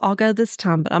cancel, so I'll go this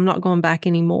time, but I'm not going back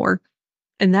anymore.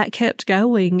 And that kept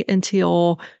going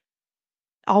until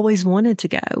I always wanted to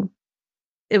go.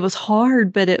 It was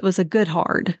hard, but it was a good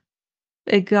hard.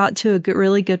 It got to a good,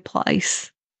 really good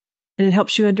place. And it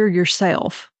helps you under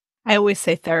yourself. I always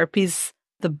say therapy's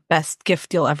the best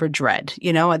gift you'll ever dread.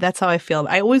 You know, that's how I feel.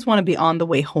 I always want to be on the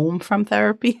way home from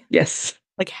therapy. Yes.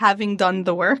 Like having done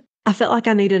the work. I felt like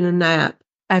I needed a nap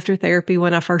after therapy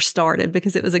when I first started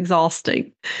because it was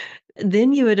exhausting.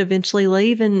 Then you would eventually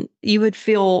leave and you would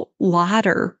feel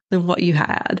lighter than what you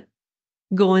had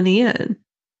going in.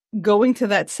 Going to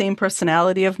that same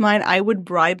personality of mine, I would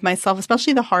bribe myself,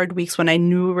 especially the hard weeks when I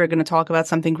knew we were going to talk about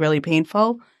something really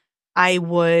painful. I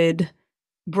would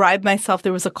bribe myself.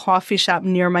 There was a coffee shop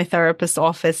near my therapist's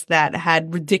office that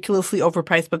had ridiculously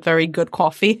overpriced but very good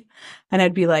coffee. And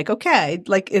I'd be like, okay,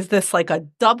 like, is this like a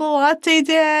double latte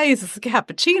day? Is this a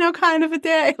cappuccino kind of a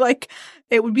day? Like,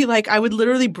 it would be like, I would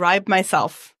literally bribe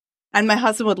myself. And my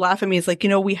husband would laugh at me. He's like, you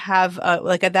know, we have,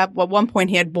 like at one point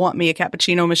he had bought me a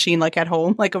cappuccino machine, like at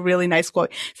home, like a really nice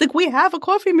coffee. He's like, we have a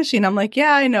coffee machine. I'm like,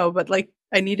 yeah, I know. But like,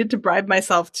 I needed to bribe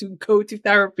myself to go to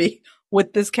therapy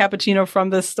with this cappuccino from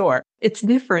this store. It's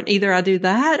different. Either I do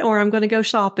that or I'm going to go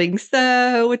shopping.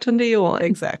 So which one do you want?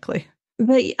 Exactly.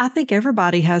 But I think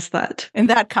everybody has that. In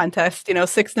that contest, you know,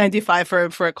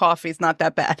 $6.95 for a coffee is not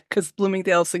that bad because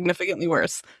Bloomingdale's significantly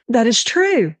worse. That is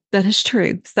true. That is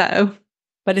true. So,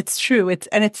 but it's true.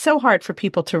 It's so hard for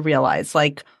people to realize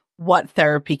like what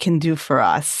therapy can do for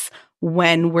us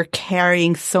when we're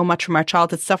carrying so much from our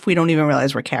childhood, stuff we don't even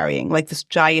realize we're carrying, like this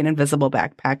giant invisible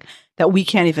backpack that we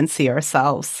can't even see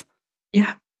ourselves.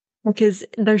 Yeah, because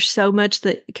there's so much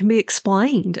that can be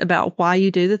explained about why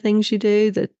you do the things you do,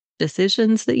 the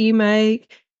decisions that you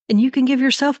make, and you can give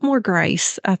yourself more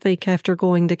grace, I think, after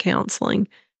going to counseling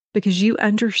because you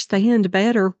understand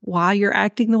better why you're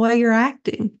acting the way you're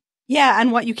acting. Yeah,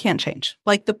 and what you can't change.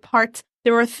 Like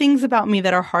there are things about me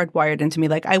that are hardwired into me.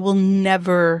 Like I will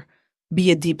never be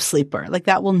a deep sleeper. Like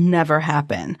that will never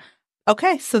happen.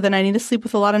 Okay, so then I need to sleep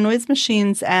with a lot of noise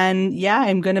machines. And yeah,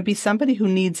 I'm going to be somebody who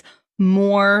needs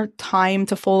more time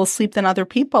to fall asleep than other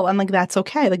people. And like, that's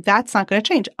okay. Like that's not going to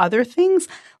change. Other things,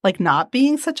 like not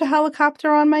being such a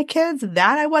helicopter on my kids,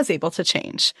 that I was able to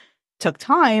change. Took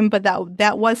time, but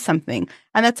that was something.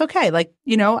 And that's okay. Like,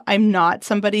 you know, I'm not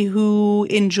somebody who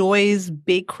enjoys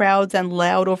big crowds and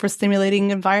loud,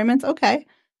 overstimulating environments. Okay.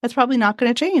 That's probably not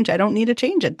going to change. I don't need to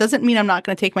change it. Doesn't mean I'm not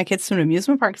going to take my kids to an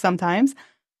amusement park sometimes.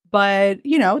 But,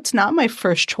 you know, it's not my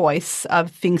first choice of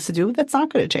things to do. That's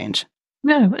not going to change.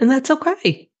 No, and that's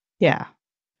okay. Yeah.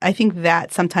 I think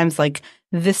that sometimes like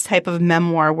this type of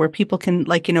memoir where people can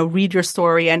like, you know, read your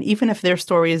story. And even if their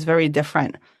story is very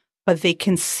different, but they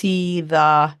can see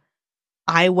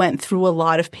I went through a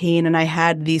lot of pain and I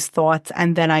had these thoughts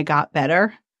and then I got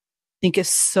better. think is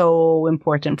so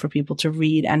important for people to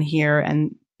read and hear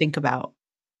and think about.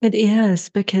 It is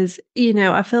because,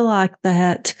 I feel like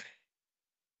that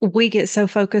we get so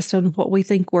focused on what we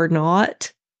think we're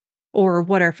not or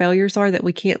what our failures are that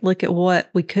we can't look at what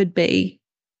we could be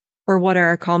or what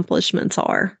our accomplishments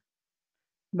are.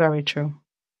 Very true.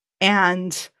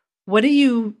 And what do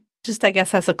you, just I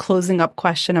guess as a closing up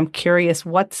question, I'm curious,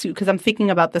 because I'm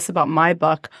thinking about this about my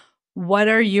book. What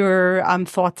are your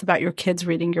thoughts about your kids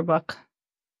reading your book?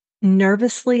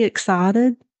 Nervously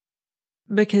excited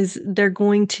because they're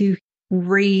going to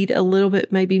read a little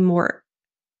bit, maybe more.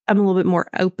 I'm a little bit more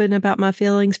open about my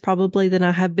feelings probably than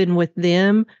I have been with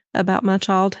them about my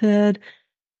childhood.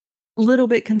 A little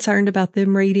bit concerned about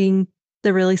them reading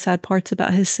the really sad parts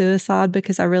about his suicide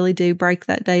because I really do break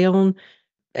that down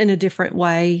in a different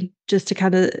way just to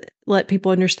kind of let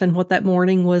people understand what that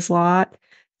morning was like.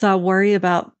 So I worry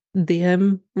about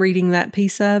them reading that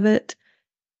piece of it,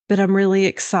 but I'm really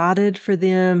excited for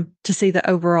them to see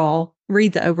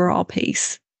read the overall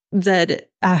piece that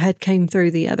I had came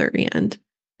through the other end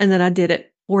and that I did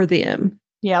it for them.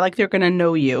 Yeah, like they're going to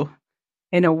know you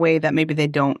in a way that maybe they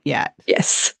don't yet.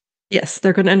 Yes. Yes,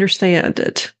 they're going to understand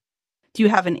it. Do you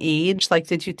have an age? Like,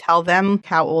 did you tell them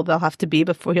how old they'll have to be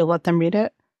before you'll let them read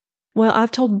it? Well,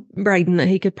 I've told Braden that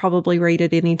he could probably read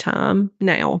it any time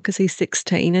now because he's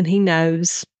 16 and he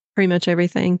knows pretty much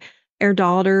everything. Our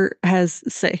daughter has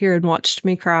sat here and watched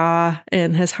me cry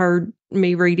and has heard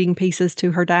me reading pieces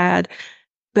to her dad.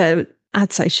 But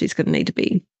I'd say she's going to need to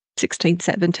be 16,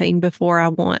 17 before I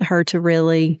want her to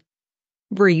really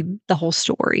read the whole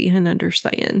story and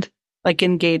understand. Like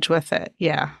engage with it.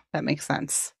 Yeah, that makes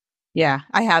sense. Yeah,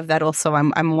 I have that also.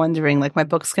 I'm wondering, like, my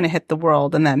book's going to hit the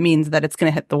world, and that means that it's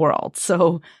going to hit the world.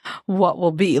 So what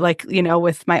will be, like,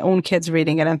 with my own kids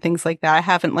reading it and things like that, I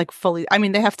haven't, like, fully, I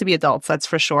mean, they have to be adults, that's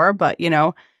for sure. But,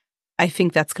 I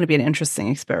think that's going to be an interesting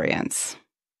experience.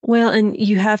 Well, and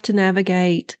you have to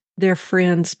navigate their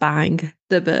friends buying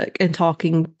the book and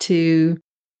talking to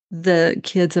the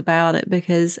kids about it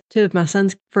because two of my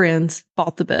son's friends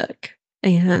bought the book.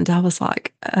 And I was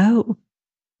like, oh,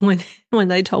 when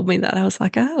they told me that, I was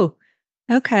like, oh,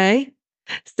 okay.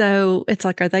 So it's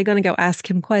like, are they going to go ask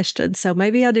him questions? So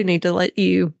maybe I do need to let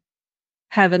you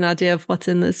have an idea of what's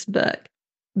in this book.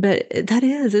 But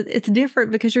it's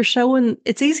different because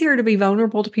it's easier to be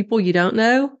vulnerable to people you don't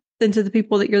know than to the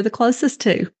people that you're the closest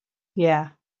to. Yeah.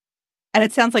 And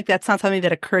it sounds like that's not something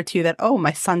that occurred to you that, oh,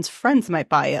 my son's friends might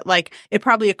buy it. Like, it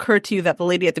probably occurred to you that the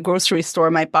lady at the grocery store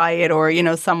might buy it, or,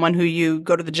 someone who you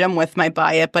go to the gym with might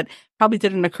buy it, but probably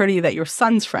didn't occur to you that your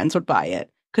son's friends would buy it.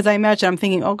 Because I imagine I'm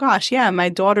thinking, oh gosh, yeah, my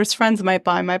daughter's friends might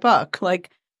buy my book. Like,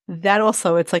 that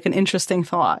also, it's like an interesting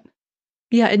thought.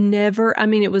 Yeah,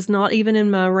 it was not even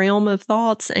in my realm of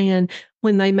thoughts. And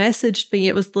when they messaged me,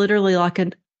 it was literally like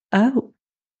an, oh,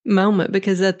 moment,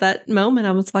 because at that moment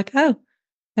I was like, oh,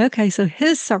 okay, so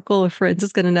his circle of friends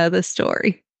is going to know this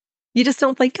story. You just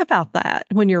don't think about that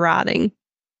when you're writing.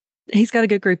 He's got a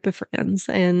good group of friends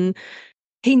and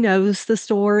he knows the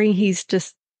story. He's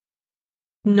just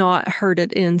not heard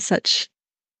it in such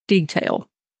detail.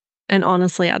 And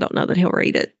honestly, I don't know that he'll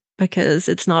read it because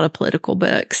it's not a political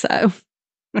book. So,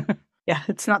 yeah,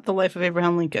 it's not the life of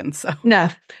Abraham Lincoln. So, no,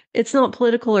 it's not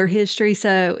political or history.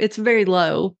 So, it's very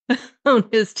low on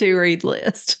his to read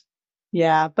list.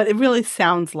 Yeah, but it really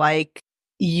sounds like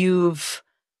you've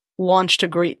launched a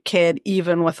great kid,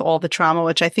 even with all the trauma,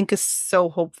 which I think is so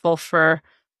hopeful for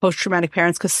post-traumatic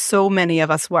parents, because so many of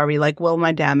us worry, like, will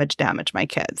my damage my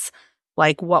kids?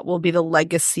 Like, what will be the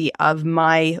legacy of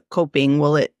my coping?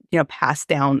 Will it, pass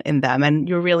down in them? And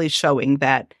you're really showing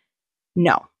that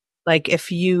no. Like,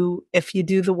 if you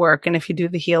do the work and if you do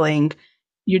the healing,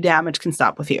 your damage can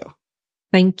stop with you.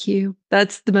 Thank you.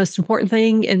 That's the most important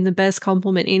thing and the best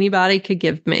compliment anybody could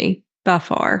give me by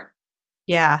far.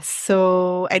 Yeah.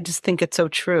 So I just think it's so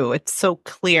true. It's so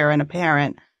clear and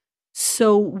apparent.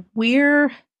 So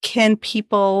where can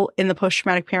people in the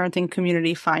post-traumatic parenting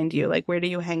community find you? Like, where do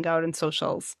you hang out in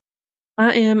socials?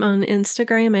 I am on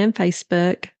Instagram and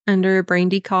Facebook under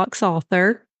Brandi Cox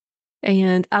Author.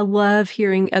 And I love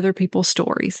hearing other people's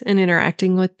stories and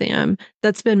interacting with them.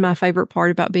 That's been my favorite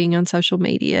part about being on social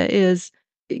media is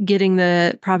getting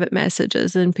the private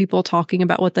messages and people talking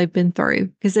about what they've been through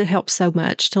because it helps so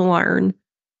much to learn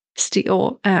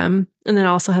still. And then I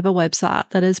also have a website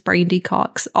that is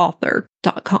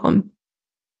brandycoxauthor.com.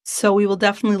 So we will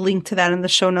definitely link to that in the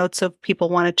show notes so if people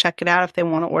want to check it out, if they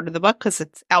want to order the book, because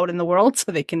it's out in the world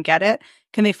so they can get it.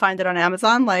 Can they find it on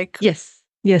Amazon?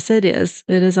 Yes, it is.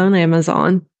 It is on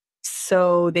Amazon.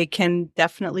 So they can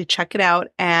definitely check it out.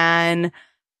 And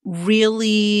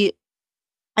really,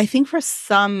 I think for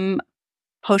some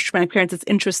post-traumatic parents, it's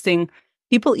interesting.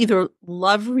 People either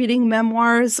love reading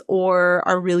memoirs or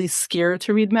are really scared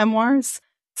to read memoirs.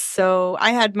 So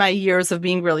I had my years of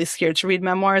being really scared to read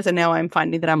memoirs, and now I'm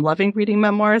finding that I'm loving reading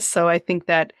memoirs. So I think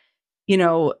that,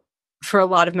 for a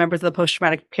lot of members of the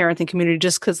post-traumatic parenting community,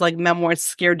 just because like memoirs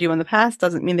scared you in the past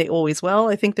doesn't mean they always will.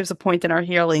 I think there's a point in our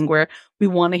healing where we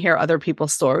want to hear other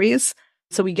people's stories.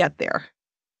 So we get there.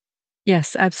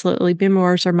 Yes, absolutely.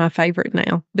 Memoirs are my favorite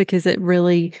now because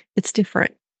it's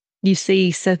different. You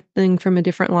see something from a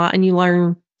different light and you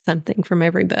learn something from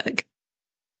every book.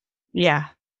 Yeah.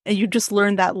 And you just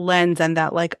learn that lens and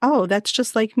that like, oh, that's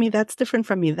just like me. That's different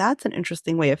from me. That's an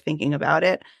interesting way of thinking about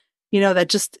it. That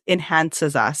just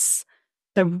enhances us.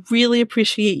 I really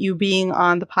appreciate you being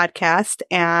on the podcast,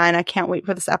 and I can't wait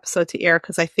for this episode to air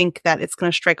because I think that it's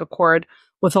going to strike a chord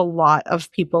with a lot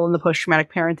of people in the post-traumatic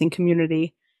parenting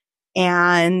community.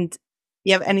 And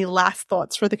you have any last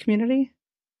thoughts for the community?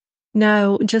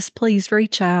 No, just please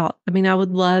reach out. I mean, I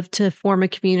would love to form a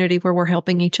community where we're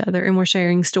helping each other and we're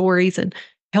sharing stories and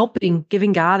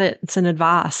giving guidance and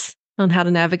advice on how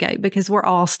to navigate because we're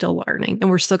all still learning and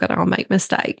we're still going to all make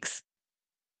mistakes.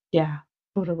 Yeah,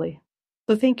 totally.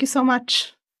 So thank you so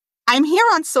much. I'm here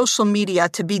on social media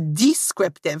to be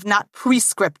descriptive, not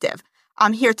prescriptive.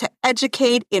 I'm here to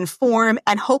educate, inform,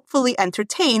 and hopefully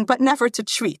entertain, but never to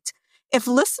treat. If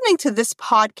listening to this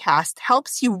podcast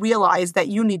helps you realize that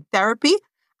you need therapy,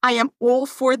 I am all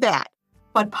for that.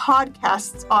 But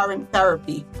podcasts aren't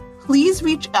therapy. Please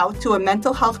reach out to a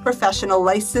mental health professional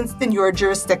licensed in your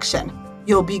jurisdiction.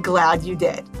 You'll be glad you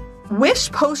did.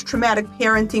 Wish Post-Traumatic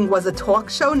Parenting was a talk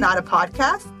show, not a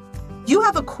podcast? You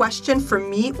have a question for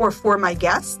me or for my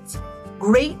guests?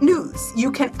 Great news.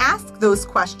 You can ask those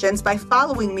questions by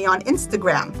following me on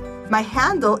Instagram. My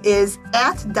handle is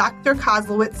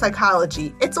 @DrKoslowitz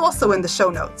It's also in the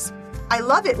show notes. I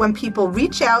love it when people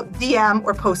reach out, DM,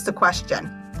 or post a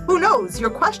question. Who knows, your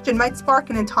question might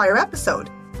spark an entire episode.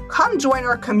 Come join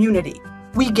our community.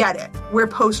 We get it. We're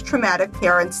post-traumatic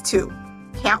parents too.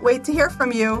 Can't wait to hear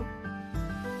from you.